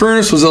into the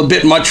furnace was a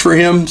bit much for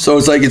him. So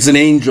it's like it's an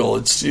angel.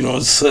 It's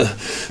it's a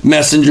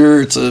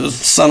messenger. It's a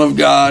son of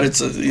God. It's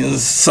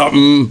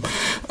something,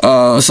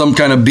 some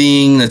kind of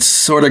being that's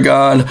sort of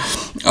God.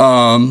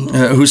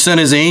 who sent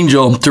his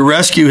angel to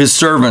rescue his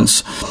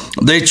servants.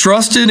 They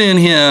trusted in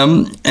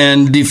him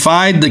and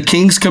defied the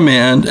king's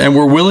command and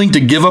were willing to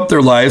give up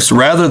their lives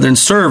rather than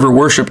serve or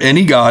worship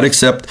any god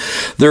except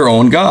their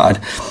own God.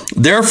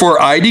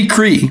 Therefore, I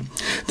decree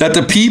that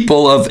the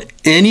people of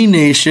any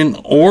nation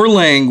or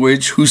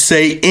language who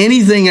say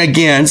anything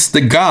against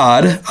the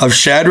God of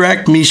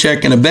Shadrach,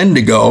 Meshach, and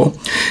Abednego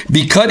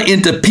be cut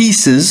into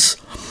pieces,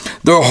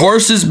 their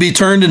horses be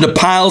turned into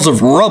piles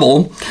of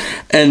rubble,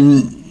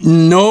 and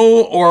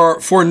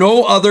for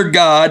no other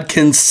God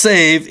can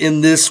save in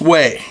this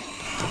way.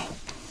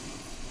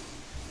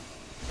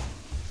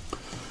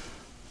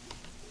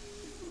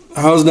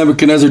 How's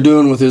Nebuchadnezzar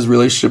doing with his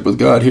relationship with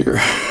God here?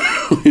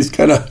 He's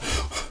kind of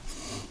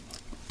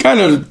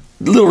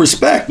little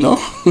respect, no?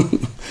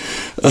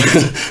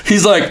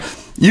 He's like,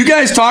 you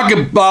guys talk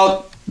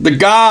about the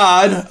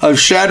God of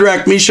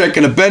Shadrach, Meshach,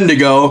 and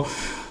Abednego.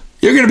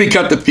 You're going to be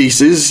cut to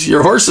pieces.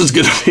 Your horse is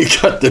going to be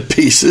cut to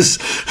pieces.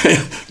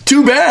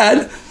 Too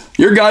bad.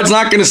 Your God's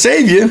not going to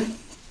save you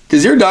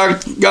because your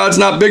God's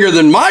not bigger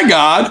than my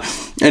God,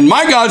 and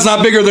my God's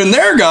not bigger than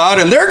their God,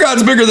 and their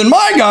God's bigger than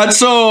my God,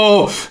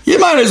 so you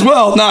might as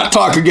well not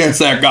talk against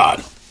that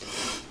God.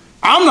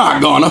 I'm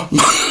not gonna.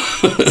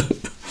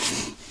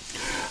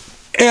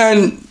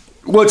 And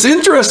what's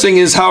interesting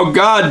is how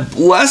God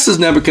blesses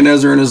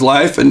Nebuchadnezzar in his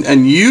life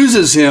and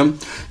uses him,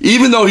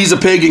 even though he's a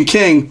pagan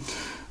king,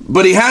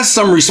 but he has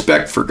some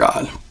respect for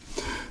God.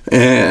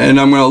 And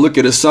I'm going to look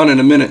at his son in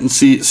a minute and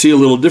see a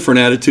little different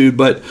attitude.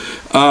 But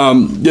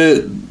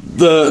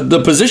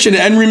the position,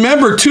 and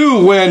remember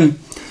too, when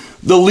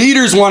the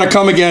leaders want to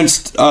come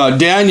against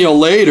Daniel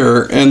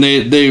later, and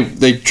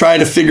they try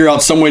to figure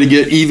out some way to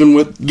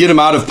get him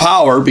out of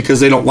power because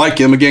they don't like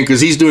him again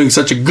because he's doing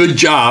such a good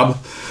job.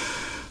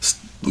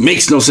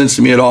 Makes no sense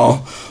to me at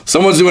all.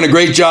 Someone's doing a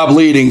great job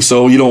leading,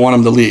 so you don't want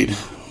him to lead.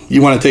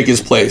 You want to take his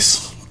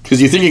place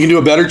because you think you can do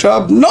a better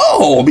job?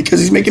 No,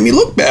 because he's making me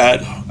look bad.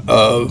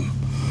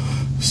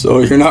 So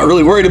you're not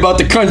really worried about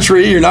the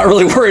country. You're not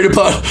really worried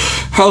about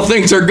how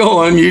things are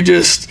going. You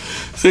just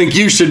think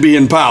you should be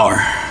in power.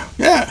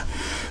 Yeah,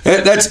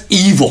 that's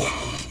evil.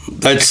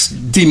 That's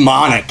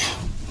demonic.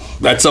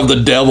 That's of the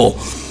devil.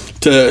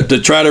 To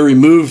try to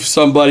remove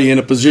somebody in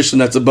a position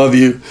that's above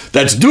you,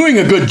 that's doing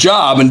a good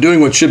job and doing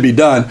what should be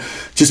done,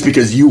 just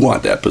because you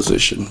want that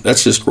position.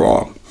 That's just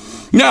wrong.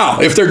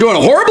 Now, if they're doing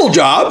a horrible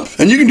job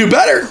and you can do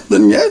better,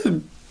 then yeah,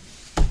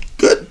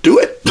 good, do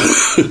it.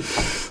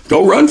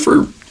 Go run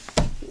for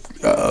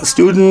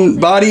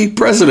student body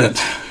president.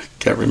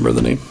 Can't remember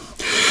the name.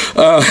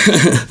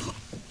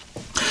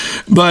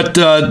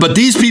 But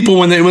these people,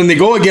 when they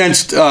go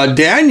against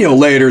Daniel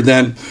later,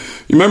 then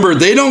remember,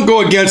 they don't go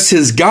against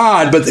his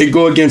God, but they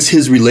go against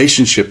his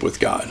relationship with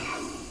God.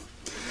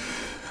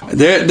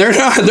 They're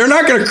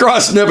not going to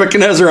cross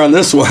Nebuchadnezzar on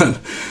this one.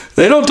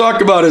 They don't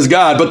talk about his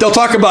God, but they'll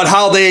talk about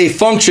how they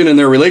function in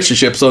their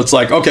relationship. So it's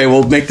like, okay,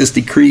 we'll make this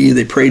decree.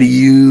 They pray to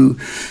you,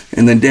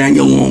 and then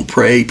Daniel won't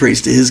pray. He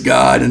prays to his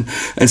God.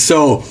 And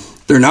so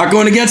they're not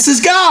going against his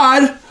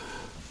God.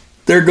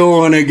 They're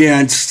going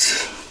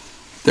against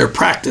their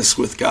practice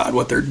with God,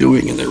 what they're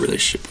doing in their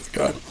relationship with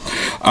God.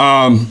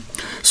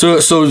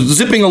 So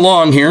zipping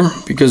along here,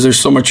 because there's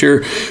so much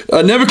here.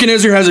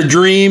 Nebuchadnezzar has a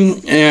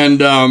dream,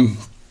 and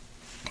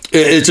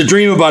it's a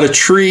dream about a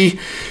tree.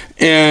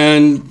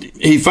 And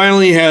he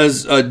finally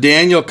has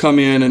Daniel come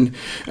in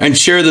and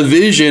share the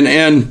vision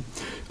and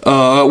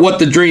what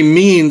the dream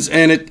means.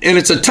 And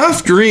it's a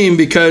tough dream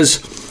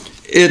because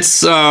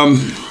it's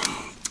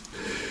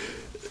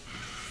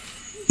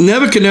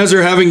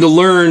Nebuchadnezzar having to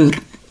learn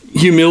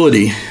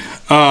humility.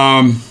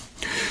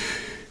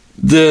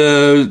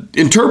 The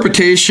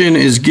interpretation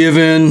is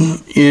given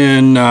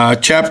in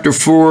chapter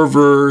 4,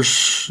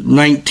 verse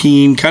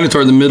 19, kind of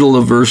toward the middle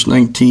of verse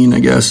 19,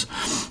 I guess.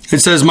 It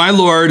says, "My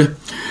Lord,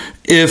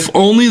 if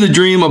only the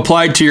dream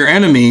applied to your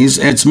enemies,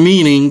 and its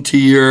meaning to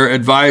your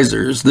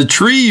advisors. The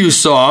tree you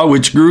saw,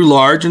 which grew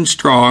large and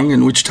strong,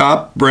 and which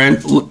top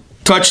branch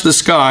touched the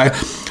sky,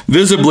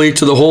 visibly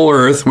to the whole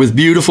earth, with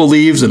beautiful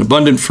leaves and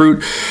abundant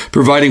fruit,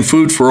 providing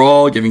food for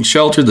all, giving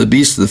shelter to the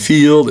beasts of the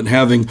field, and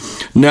having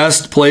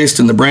nest placed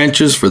in the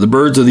branches for the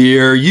birds of the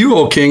air. You,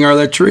 O king, are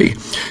that tree.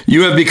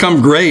 You have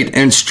become great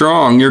and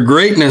strong. Your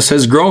greatness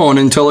has grown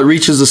until it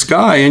reaches the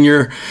sky, and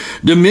your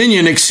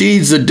dominion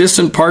exceeds the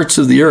distant parts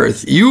of the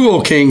earth. You,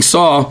 O king,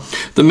 saw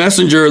the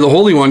messenger of the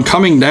Holy One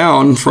coming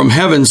down from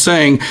heaven,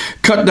 saying,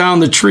 cut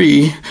down the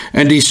tree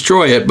and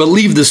destroy it, but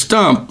leave the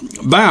stump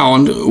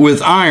bound with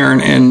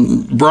iron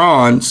and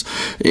bronze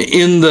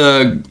in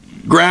the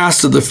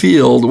grass of the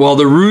field, while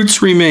the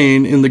roots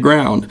remain in the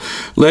ground.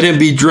 Let him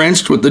be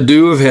drenched with the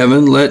dew of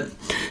heaven. Let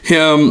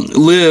him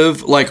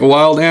live like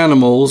wild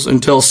animals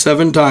until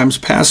 7 times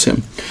pass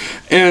him."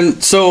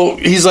 And so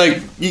he's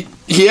like,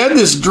 he had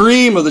this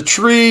dream of the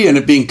tree and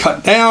it being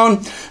cut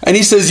down. And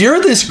he says,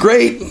 you're this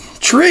great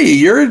tree.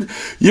 You're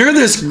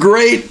this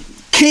great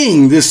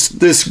king,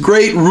 this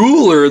great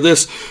ruler,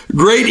 this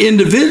great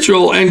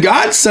individual. And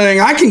God's saying,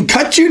 I can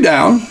cut you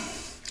down.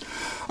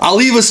 I'll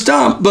leave a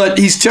stump, but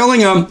he's telling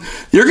him,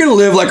 you're going to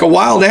live like a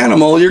wild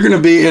animal. You're going to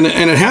be, and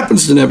it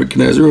happens to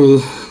Nebuchadnezzar.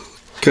 We'll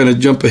kind of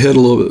jump ahead a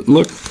little bit.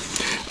 Look.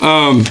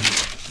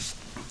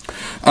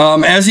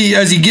 As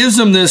he gives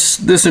them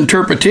this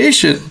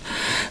interpretation,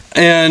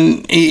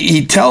 and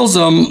he tells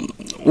them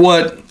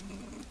what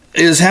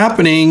is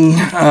happening,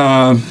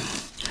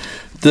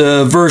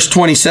 the verse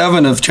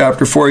 27 of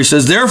chapter 4, he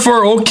says,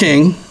 "Therefore, O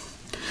king,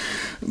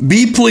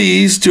 be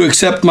pleased to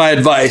accept my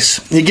advice."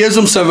 He gives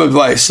them some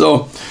advice.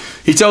 So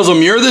he tells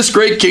them, you're this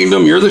great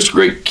kingdom, you're this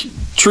great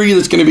tree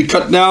that's going to be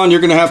cut down, you're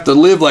going to have to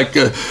live like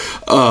a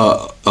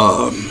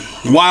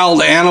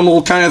wild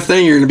animal kind of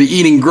thing. You're going to be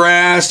eating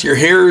grass, your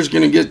hair is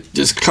going to get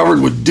just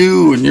covered with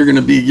dew, and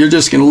you're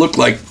just going to look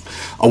like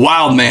a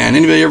wild man.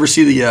 Anybody ever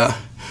see the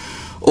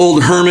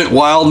old hermit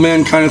wild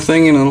man kind of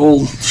thing in an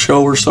old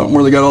show or something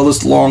where they got all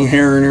this long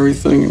hair and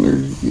everything, and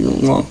they're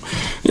long,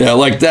 yeah,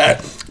 like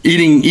that,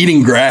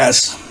 eating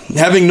grass,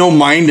 having no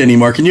mind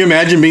anymore. Can you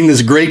imagine being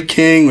this great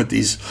king with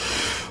these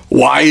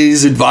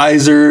wise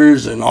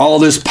advisors and all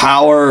this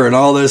power and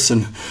all this,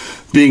 and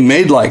being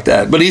made like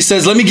that? But he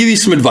says, let me give you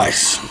some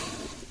advice.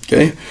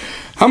 Okay,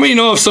 how many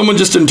know if someone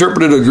just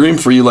interpreted a dream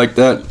for you like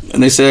that,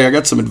 and they say, I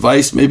got some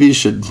advice, maybe you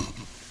should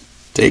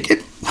take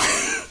it?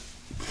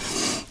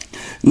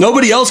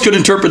 Nobody else could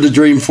interpret the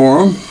dream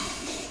for him.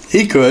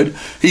 He could.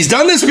 He's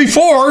done this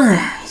before.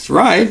 That's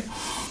right.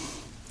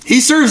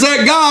 He serves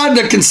that God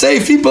that can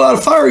save people out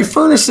of fiery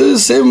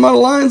furnaces, save them out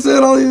of lions.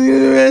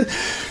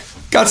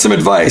 Got some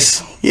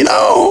advice.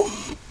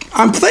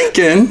 I'm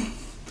thinking,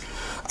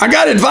 I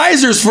got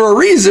advisors for a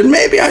reason.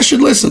 Maybe I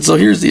should listen. So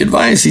here's the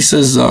advice. He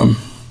says,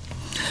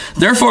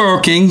 "Therefore,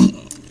 O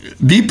king,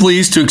 be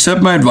pleased to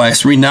accept my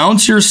advice.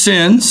 Renounce your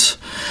sins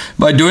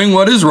by doing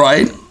what is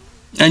right,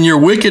 and your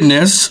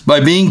wickedness by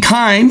being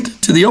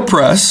kind to the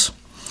oppressed.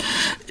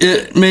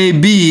 It may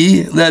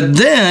be that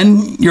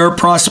then your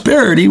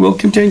prosperity will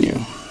continue."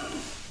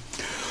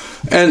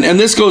 And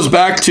this goes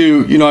back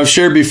to, I've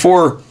shared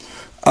before,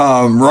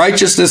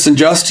 righteousness and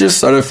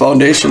justice are the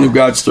foundation of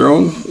God's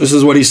throne. This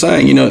is what he's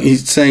saying.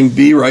 He's saying,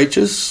 be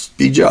righteous,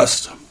 be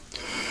just.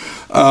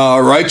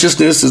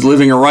 Righteousness is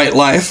living a right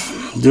life,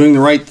 doing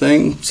the right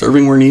thing,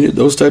 serving where needed,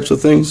 those types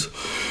of things.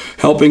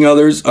 Helping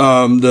others.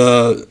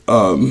 The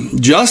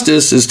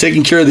justice is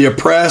taking care of the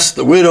oppressed,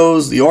 the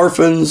widows, the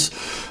orphans,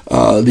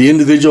 the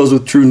individuals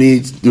with true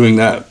needs, doing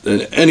that.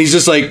 And he's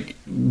just like,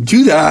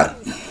 do that.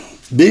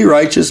 Be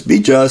righteous, be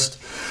just,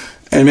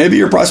 and maybe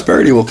your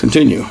prosperity will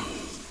continue.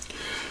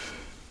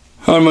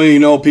 How many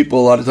people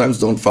a lot of times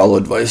don't follow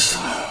advice?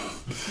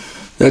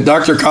 That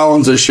Dr.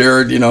 Collins has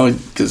shared,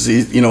 because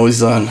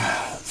he's on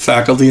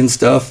faculty and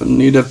stuff,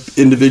 and he'd have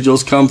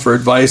individuals come for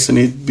advice, and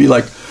he'd be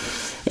like,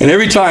 and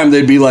every time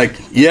they'd be like,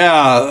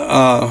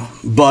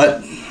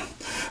 but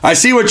I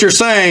see what you're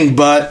saying,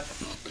 but,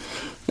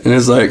 and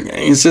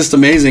it's just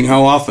amazing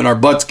how often our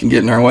butts can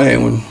get in our way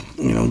when,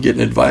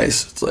 getting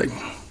advice. It's like,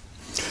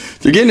 if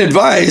you're getting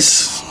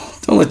advice,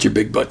 don't let your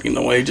big butt get in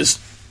the way. Just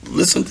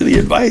listen to the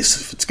advice.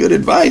 If it's good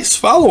advice,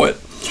 follow it.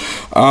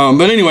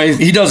 But anyway,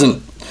 he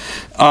doesn't.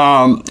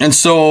 And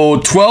so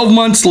 12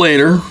 months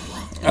later,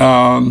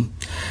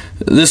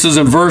 this is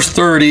in verse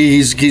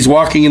 30. He's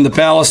walking in the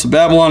palace of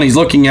Babylon. He's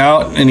looking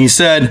out, and he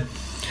said,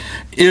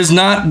 "Is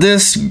not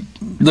this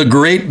the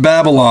great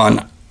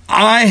Babylon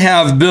I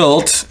have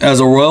built as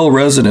a royal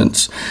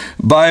residence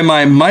by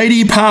my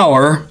mighty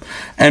power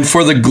and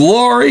for the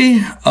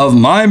glory of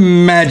my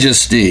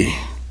majesty?"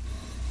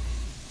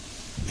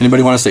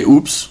 Anybody want to say,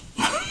 oops?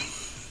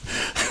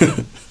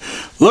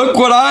 Look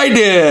what I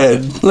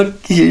did.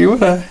 Look here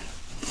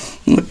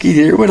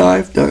what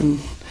I've done.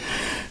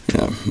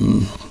 Yeah.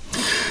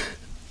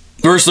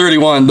 Verse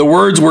 31, the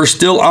words were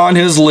still on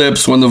his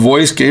lips when the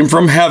voice came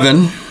from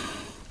heaven.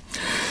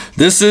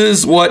 "This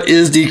is what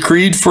is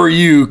decreed for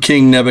you,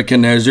 King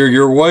Nebuchadnezzar.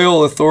 Your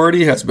royal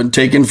authority has been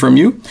taken from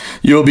you.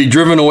 You will be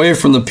driven away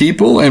from the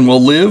people and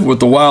will live with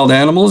the wild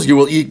animals. You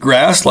will eat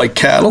grass like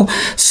cattle.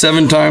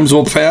 7 times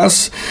will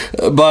pass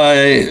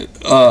by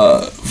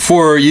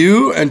for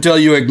you until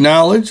you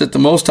acknowledge that the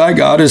Most High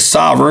God is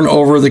sovereign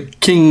over the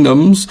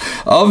kingdoms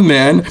of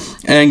men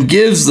and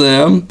gives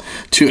them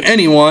to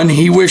anyone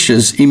he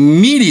wishes."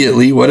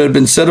 Immediately, what had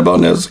been said about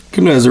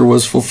Nebuchadnezzar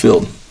was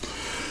fulfilled.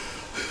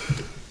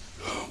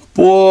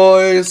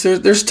 Boy,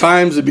 there's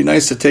times it'd be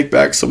nice to take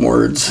back some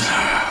words.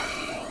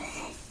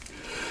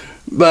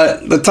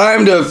 But the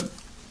time to have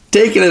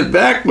taken it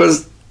back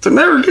was to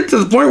never get to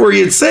the point where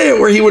he'd say it,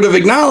 where he would have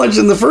acknowledged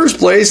in the first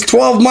place,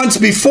 12 months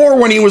before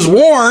when he was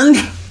warned,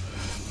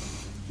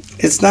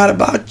 it's not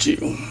about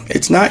you.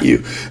 It's not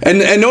you. And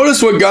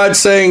notice what God's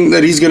saying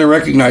that he's going to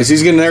recognize.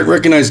 He's going to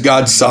recognize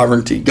God's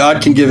sovereignty.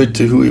 God can give it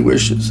to who he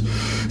wishes.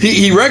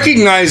 He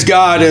recognized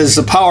God as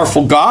a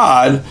powerful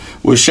God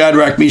with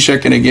Shadrach,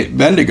 Meshach, and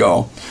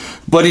Abednego.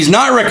 But he's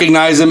not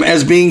recognized him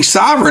as being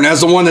sovereign,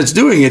 as the one that's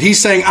doing it. He's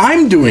saying,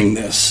 I'm doing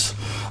this.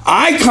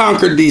 I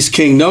conquered these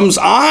kingdoms.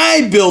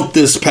 I built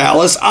this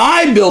palace.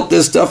 I built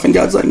this stuff. And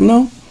God's like,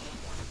 no.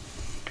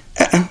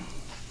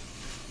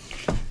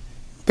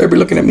 Better be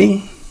looking at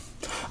me.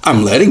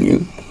 I'm letting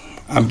you.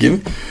 I'm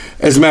giving.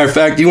 As a matter of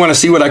fact, do you want to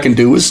see what I can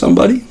do with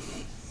somebody?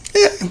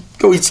 Yeah,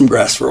 go eat some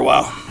grass for a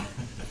while.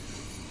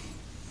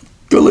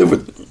 Go live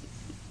with.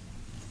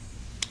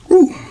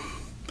 Ooh,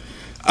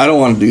 I don't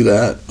want to do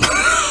that.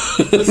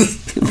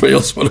 Everybody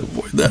else want to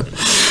avoid that.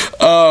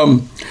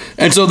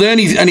 And so then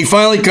he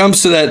finally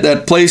comes to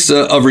that place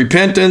of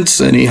repentance,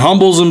 and he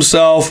humbles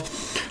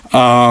himself,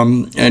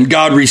 and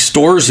God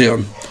restores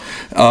him,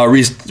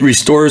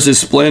 restores his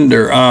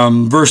splendor.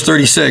 Verse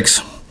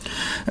 36.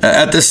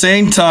 At the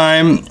same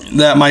time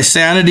that my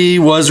sanity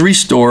was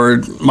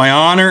restored, my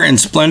honor and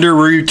splendor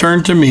were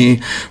returned to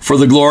me for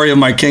the glory of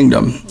my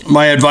kingdom.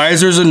 My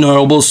advisors and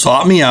nobles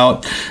sought me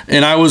out,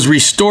 and I was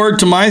restored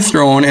to my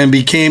throne and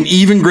became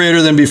even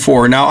greater than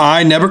before. Now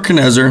I,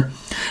 Nebuchadnezzar,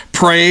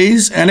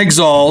 praise and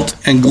exalt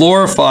and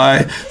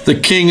glorify the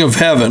King of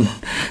heaven,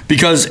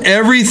 because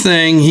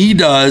everything he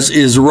does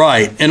is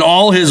right, and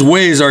all his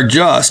ways are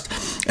just,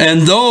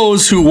 and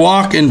those who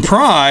walk in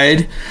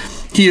pride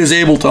he is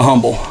able to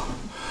humble.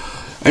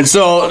 And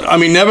so, I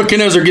mean,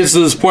 Nebuchadnezzar gets to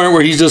this point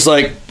where he's just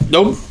like,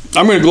 nope,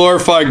 I'm going to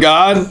glorify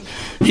God.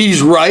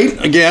 He's right,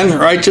 again,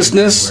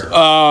 righteousness.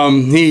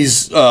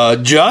 He's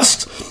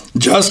just.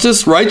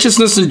 Justice,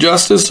 righteousness, and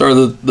justice are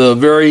the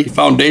very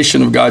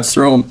foundation of God's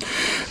throne.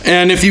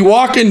 And if you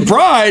walk in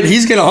pride,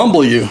 he's going to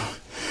humble you.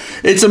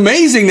 It's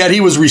amazing that he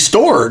was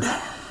restored.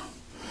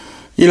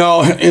 You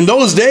know, in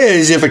those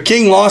days, if a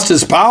king lost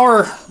his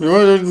power,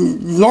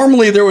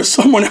 normally there was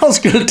someone else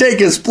going to take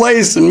his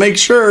place and make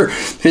sure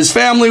his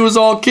family was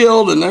all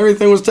killed and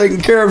everything was taken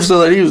care of so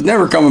that he was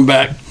never coming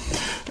back.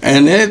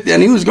 And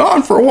he was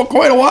gone for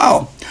quite a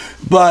while.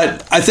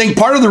 But I think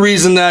part of the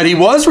reason that he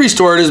was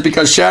restored is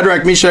because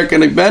Shadrach, Meshach,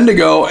 and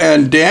Abednego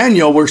and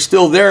Daniel were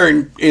still there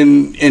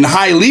in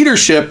high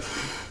leadership,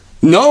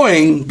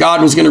 knowing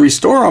God was going to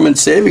restore them and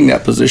saving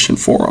that position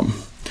for them.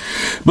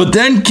 But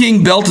then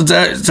King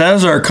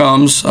Belteshazzar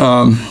comes,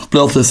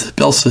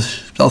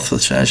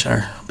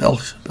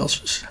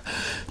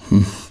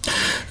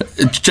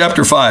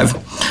 chapter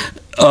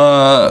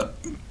 5.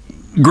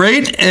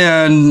 Great,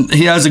 and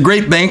he has a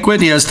great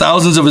banquet. He has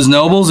thousands of his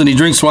nobles, and he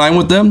drinks wine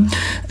with them.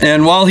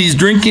 And while he's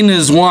drinking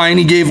his wine,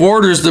 he gave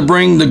orders to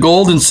bring the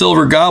gold and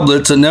silver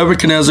goblets that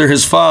Nebuchadnezzar,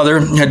 his father,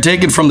 had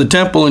taken from the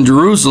temple in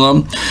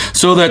Jerusalem,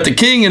 so that the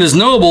king and his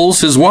nobles,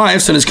 his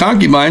wives, and his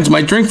concubines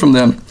might drink from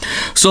them.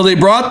 So they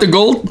brought the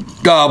gold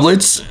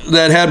goblets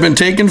that had been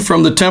taken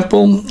from the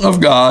temple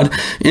of God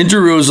in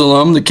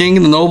Jerusalem. The king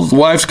and the nobles, the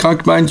wives,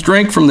 concubines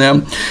drank from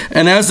them.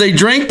 And as they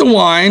drank the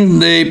wine,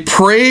 they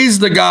praised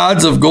the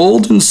gods of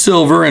gold and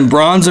silver and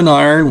bronze and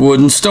iron, wood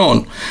and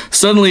stone.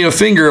 Suddenly a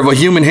finger of a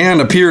human hand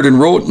appeared and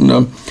wrote in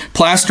a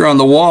plaster on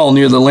the wall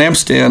near the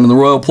lampstand in the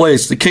royal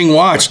place. The king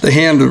watched the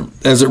hand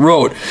as it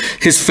wrote.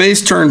 His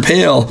face turned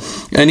pale,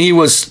 and he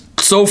was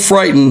so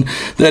frightened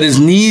that his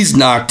knees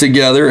knocked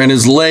together and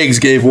his legs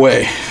gave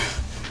way.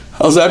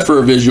 How's that for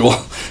a visual?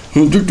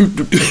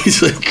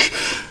 He's like,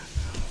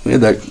 we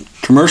had that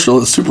commercial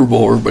at the Super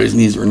Bowl, everybody's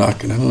knees were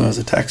knocking. I don't know, it was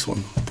a tax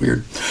one.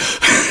 Weird.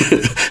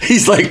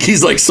 he's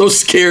like so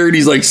scared.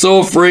 He's like so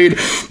afraid.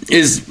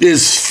 His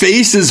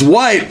face is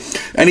white,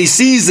 and he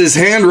sees this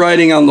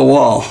handwriting on the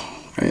wall.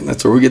 Right?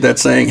 That's where we get that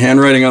saying,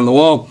 handwriting on the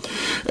wall.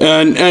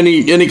 And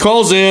he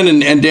calls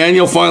in, and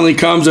Daniel finally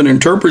comes and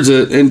interprets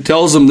it and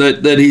tells him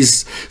that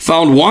he's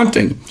found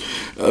wanting.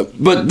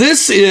 But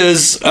this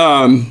is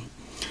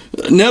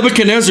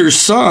Nebuchadnezzar's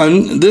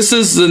son. This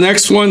is the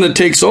next one that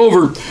takes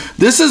over.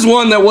 This is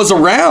one that was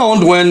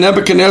around when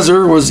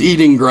Nebuchadnezzar was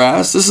eating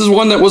grass. This is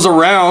one that was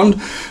around,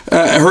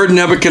 heard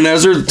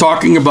Nebuchadnezzar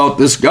talking about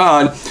this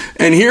God.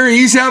 And here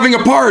he's having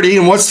a party,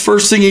 and what's the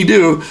first thing he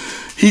do?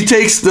 He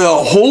takes the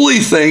holy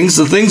things,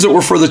 the things that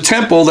were for the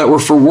temple, that were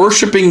for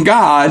worshiping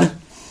God,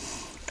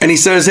 and he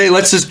says, hey,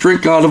 let's just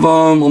drink out of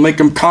them. We'll make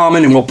them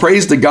common, and we'll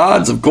praise the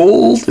gods of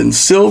gold and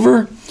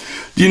silver.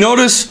 Do you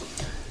notice?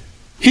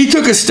 He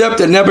took a step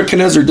that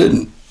Nebuchadnezzar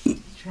didn't.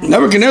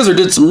 Nebuchadnezzar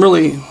did some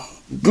really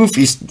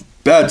goofy,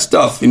 bad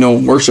stuff.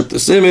 Worship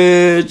this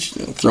image,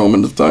 throw him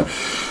in the fire,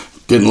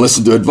 didn't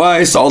listen to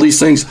advice, all these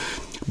things.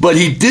 But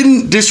he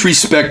didn't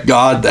disrespect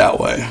God that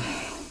way.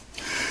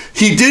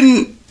 He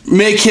didn't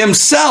make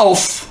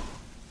himself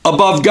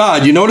above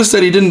God. You notice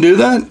that he didn't do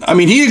that? I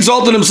mean, he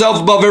exalted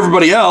himself above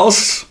everybody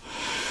else.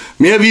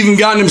 May have even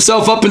gotten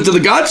himself up into the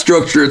God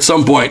structure at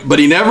some point, but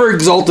he never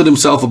exalted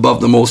himself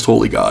above the most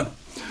holy God.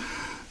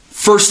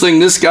 First thing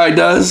this guy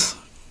does,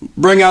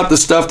 bring out the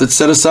stuff that's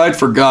set aside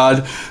for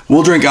God.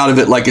 We'll drink out of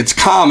it like it's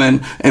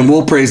common, and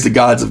we'll praise the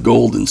gods of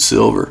gold and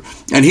silver.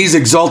 And he's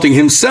exalting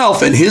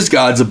himself and his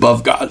gods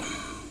above God.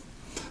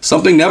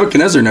 Something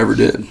Nebuchadnezzar never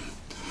did.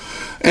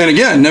 And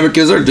again,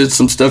 Nebuchadnezzar did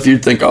some stuff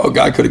you'd think, oh,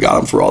 God could have got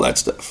him for all that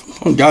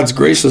stuff. Well, God's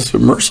gracious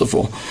and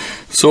merciful.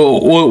 So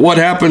what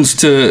happens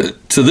to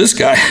this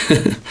guy?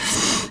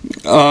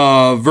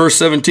 Verse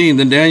 17,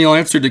 then Daniel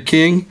answered the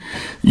king,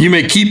 you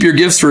may keep your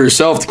gifts for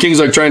yourself. The king's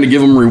like trying to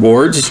give him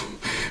rewards.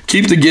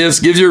 Keep the gifts,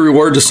 give your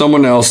reward to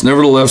someone else.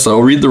 Nevertheless,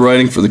 I'll read the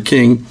writing for the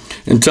king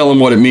and tell him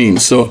what it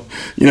means. So,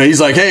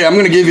 he's like, hey, I'm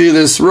going to give you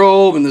this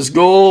robe and this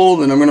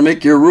gold, and I'm going to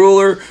make you a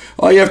ruler.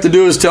 All you have to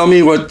do is tell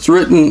me what's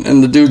written.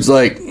 And the dude's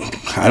like,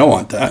 I don't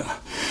want that.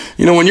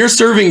 When you're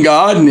serving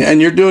God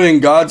and you're doing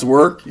God's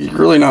work, you're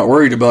really not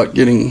worried about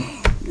getting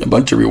a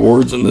bunch of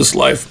rewards in this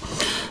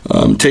life,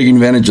 taking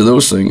advantage of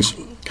those things.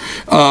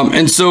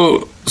 And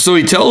so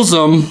he tells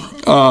them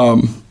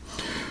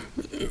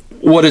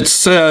what it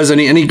says, and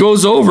he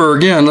goes over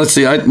again. Let's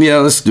see.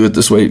 Let's do it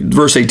this way.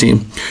 Verse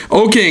 18.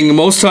 O King, the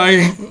Most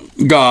High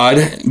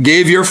God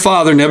gave your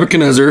father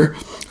Nebuchadnezzar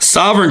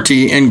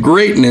sovereignty and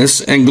greatness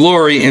and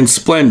glory and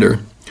splendor.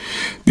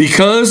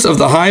 Because of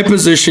the high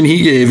position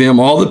he gave him,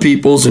 all the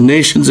peoples and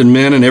nations and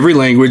men in every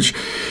language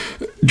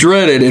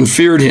dreaded and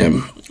feared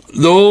him.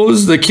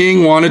 Those the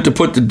king wanted to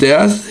put to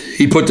death,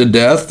 he put to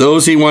death.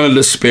 Those he wanted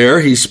to spare,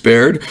 he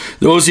spared.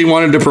 Those he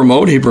wanted to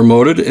promote, he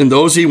promoted. And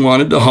those he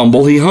wanted to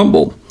humble, he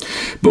humbled.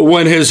 But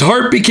when his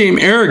heart became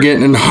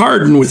arrogant and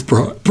hardened with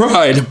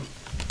pride,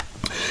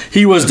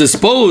 he was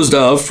disposed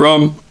of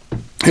from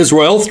his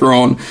royal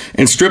throne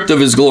and stripped of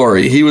his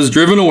glory. He was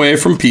driven away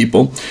from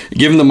people,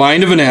 given the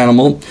mind of an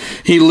animal.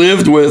 He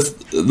lived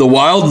with the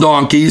wild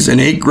donkeys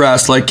and ate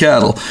grass like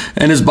cattle,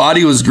 and his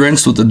body was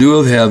drenched with the dew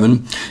of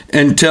heaven,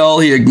 until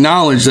he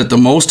acknowledged that the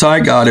Most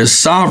High God is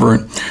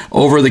sovereign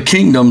over the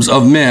kingdoms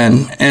of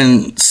men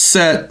and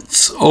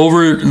sets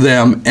over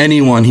them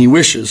anyone he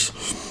wishes.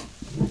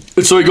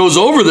 And so he goes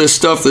over this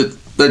stuff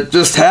that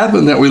just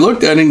happened that we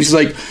looked at, and he's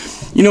like,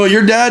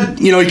 your dad,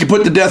 he could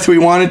put to death who he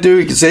wanted to.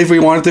 He could save who he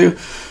wanted to.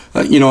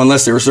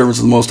 Unless they were servants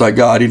of the Most High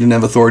God, he didn't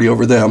have authority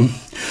over them.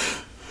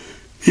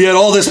 He had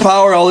all this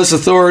power, all this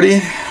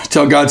authority,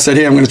 until God said,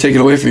 hey, I'm going to take it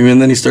away from you.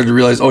 And then he started to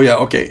realize,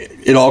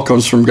 it all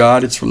comes from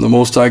God. It's from the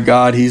Most High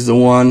God. He's the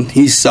one.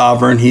 He's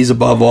sovereign. He's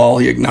above all.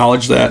 He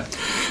acknowledged that.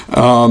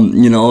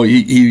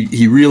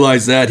 He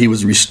realized that. He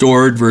was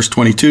restored. Verse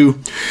 22.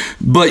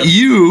 But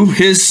you,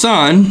 his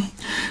son,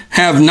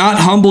 have not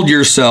humbled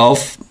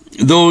yourself,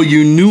 though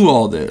you knew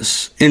all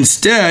this.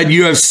 Instead,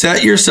 you have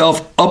set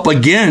yourself up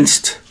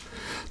against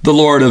the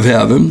Lord of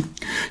heaven.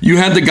 You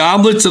had the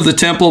goblets of the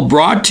temple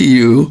brought to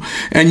you,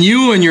 and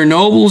you and your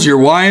nobles, your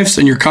wives,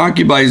 and your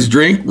concubines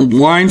drank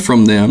wine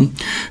from them.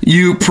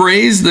 You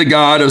praised the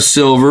God of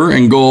silver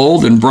and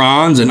gold and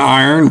bronze and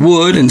iron,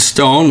 wood and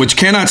stone, which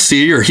cannot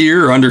see or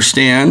hear or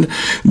understand.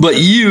 But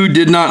you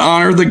did not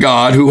honor the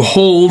God who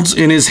holds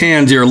in his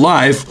hands your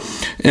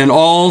life and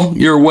all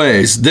your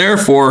ways.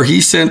 Therefore,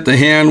 he sent the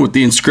hand with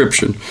the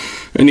inscription.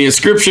 And the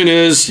inscription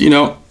is,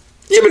 you've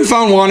been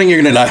found wanting,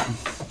 you're going to die.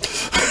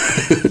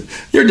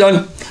 You're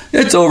done.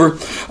 It's over.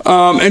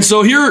 And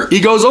so here he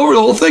goes over the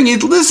whole thing.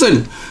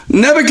 Listen,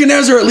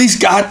 Nebuchadnezzar at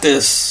least got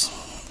this.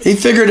 He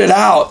figured it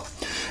out.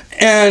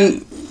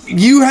 And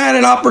you had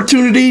an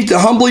opportunity to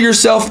humble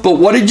yourself, but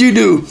what did you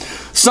do?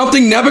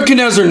 Something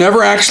Nebuchadnezzar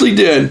never actually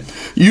did.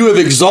 You have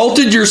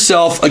exalted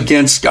yourself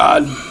against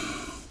God.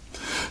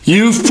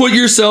 You've put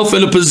yourself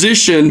in a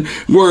position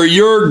where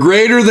you're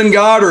greater than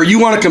God, or you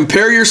want to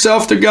compare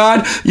yourself to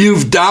God.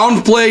 You've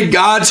downplayed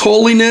God's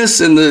holiness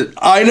and the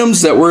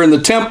items that were in the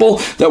temple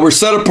that were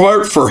set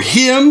apart for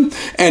him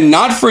and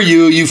not for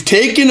you. You've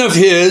taken of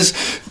his,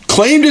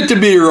 claimed it to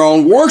be your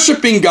own,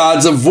 worshiping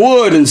gods of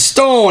wood and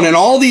stone and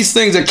all these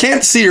things that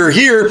can't see or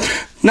hear.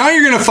 Now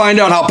you're going to find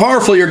out how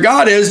powerful your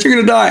God is. You're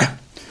going to die.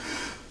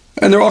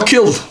 And they're all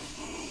killed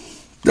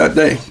that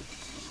day,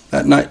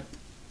 that night.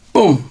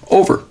 Boom,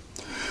 over.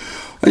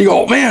 And you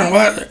go, man,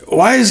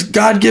 why is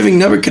God giving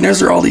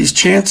Nebuchadnezzar all these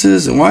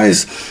chances? And why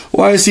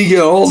is he get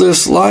all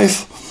this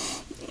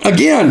life?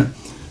 Again,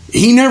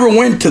 he never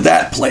went to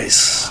that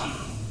place.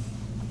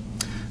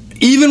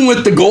 Even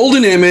with the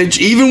golden image,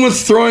 even with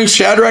throwing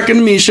Shadrach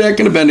and Meshach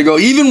and Abednego,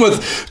 even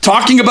with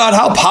talking about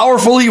how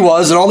powerful he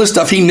was and all this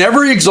stuff, he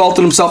never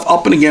exalted himself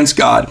up and against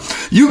God.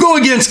 You go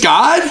against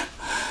God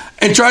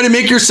and try to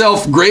make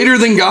yourself greater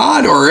than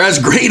God or as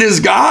great as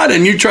God,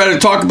 and you try to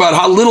talk about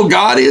how little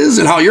God is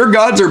and how your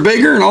gods are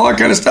bigger and all that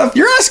kind of stuff,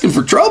 you're asking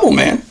for trouble,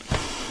 man.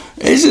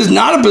 This is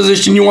not a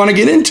position you want to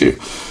get into.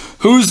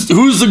 Who's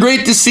the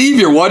great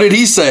deceiver? What did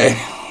he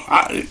say?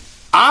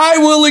 I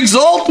will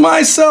exalt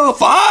myself.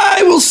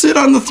 I will sit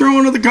on the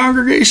throne of the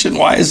congregation.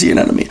 Why is he an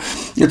enemy?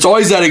 It's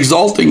always that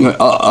exalting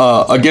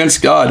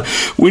against God.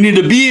 We need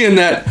to be in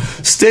that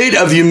state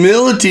of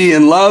humility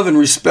and love and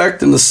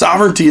respect and the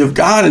sovereignty of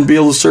God and be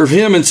able to serve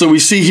him. And so we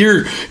see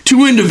here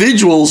two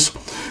individuals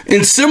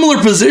in similar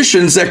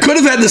positions that could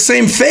have had the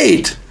same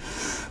fate,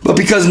 but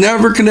because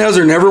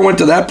Nebuchadnezzar never went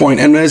to that point,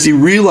 and as he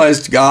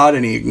realized God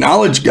and he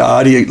acknowledged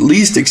God, he at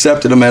least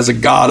accepted him as a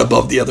God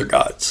above the other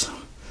gods.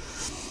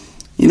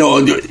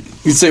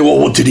 You'd say,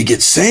 well, did he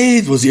get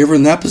saved? Was he ever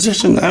in that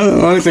position? I don't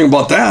know anything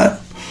about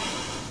that.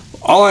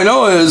 All I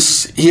know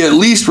is he at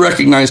least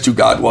recognized who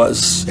God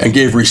was and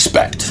gave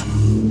respect.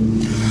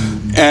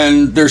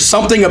 And there's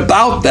something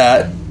about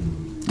that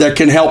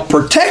can help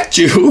protect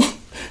you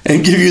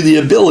and give you the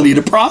ability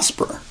to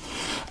prosper.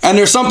 And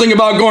there's something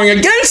about going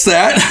against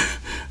that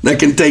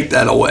can take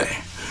that away.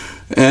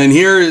 And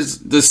here is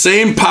the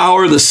same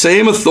power, the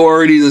same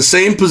authority, the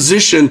same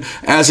position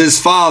as his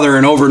father,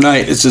 and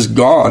overnight it's just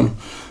gone.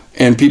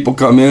 And people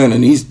come in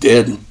and he's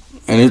dead.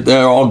 And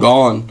they're all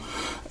gone.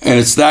 And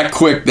it's that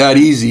quick, that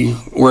easy,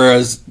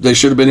 whereas they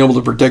should have been able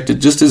to protect it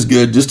just as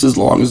good, just as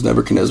long as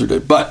Nebuchadnezzar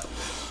did. But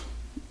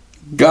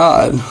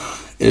God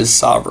is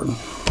sovereign.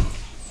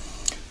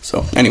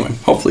 So anyway,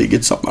 hopefully you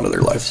get something out of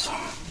their lives.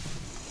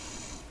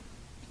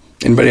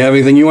 Anybody have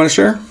anything you want to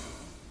share?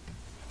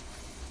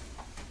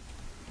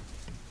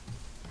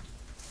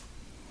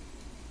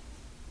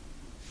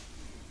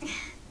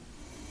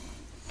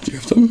 Do you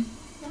have something?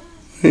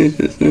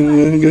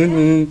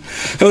 Heavenly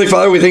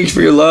Father, we thank you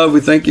for your love. We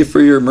thank you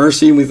for your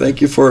mercy. And we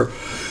thank you for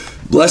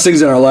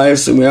blessings in our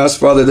lives. And we ask,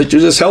 Father, that you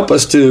just help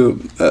us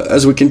to,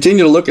 as we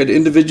continue to look at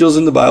individuals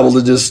in the Bible,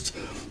 to just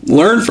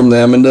learn from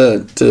them and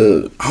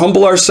to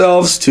humble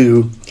ourselves,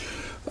 to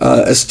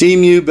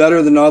esteem you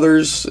better than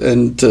others,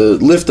 and to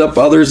lift up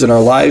others in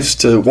our lives,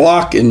 to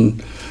walk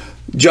in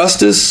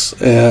justice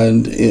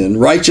and in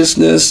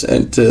righteousness,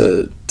 and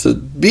to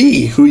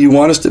be who you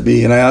want us to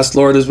be. And I ask,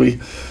 Lord, as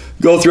we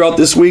go throughout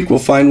this week, we'll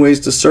find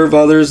ways to serve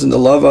others and to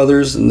love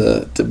others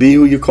and to be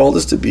who you called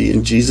us to be.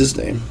 In Jesus'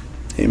 name,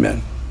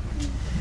 amen.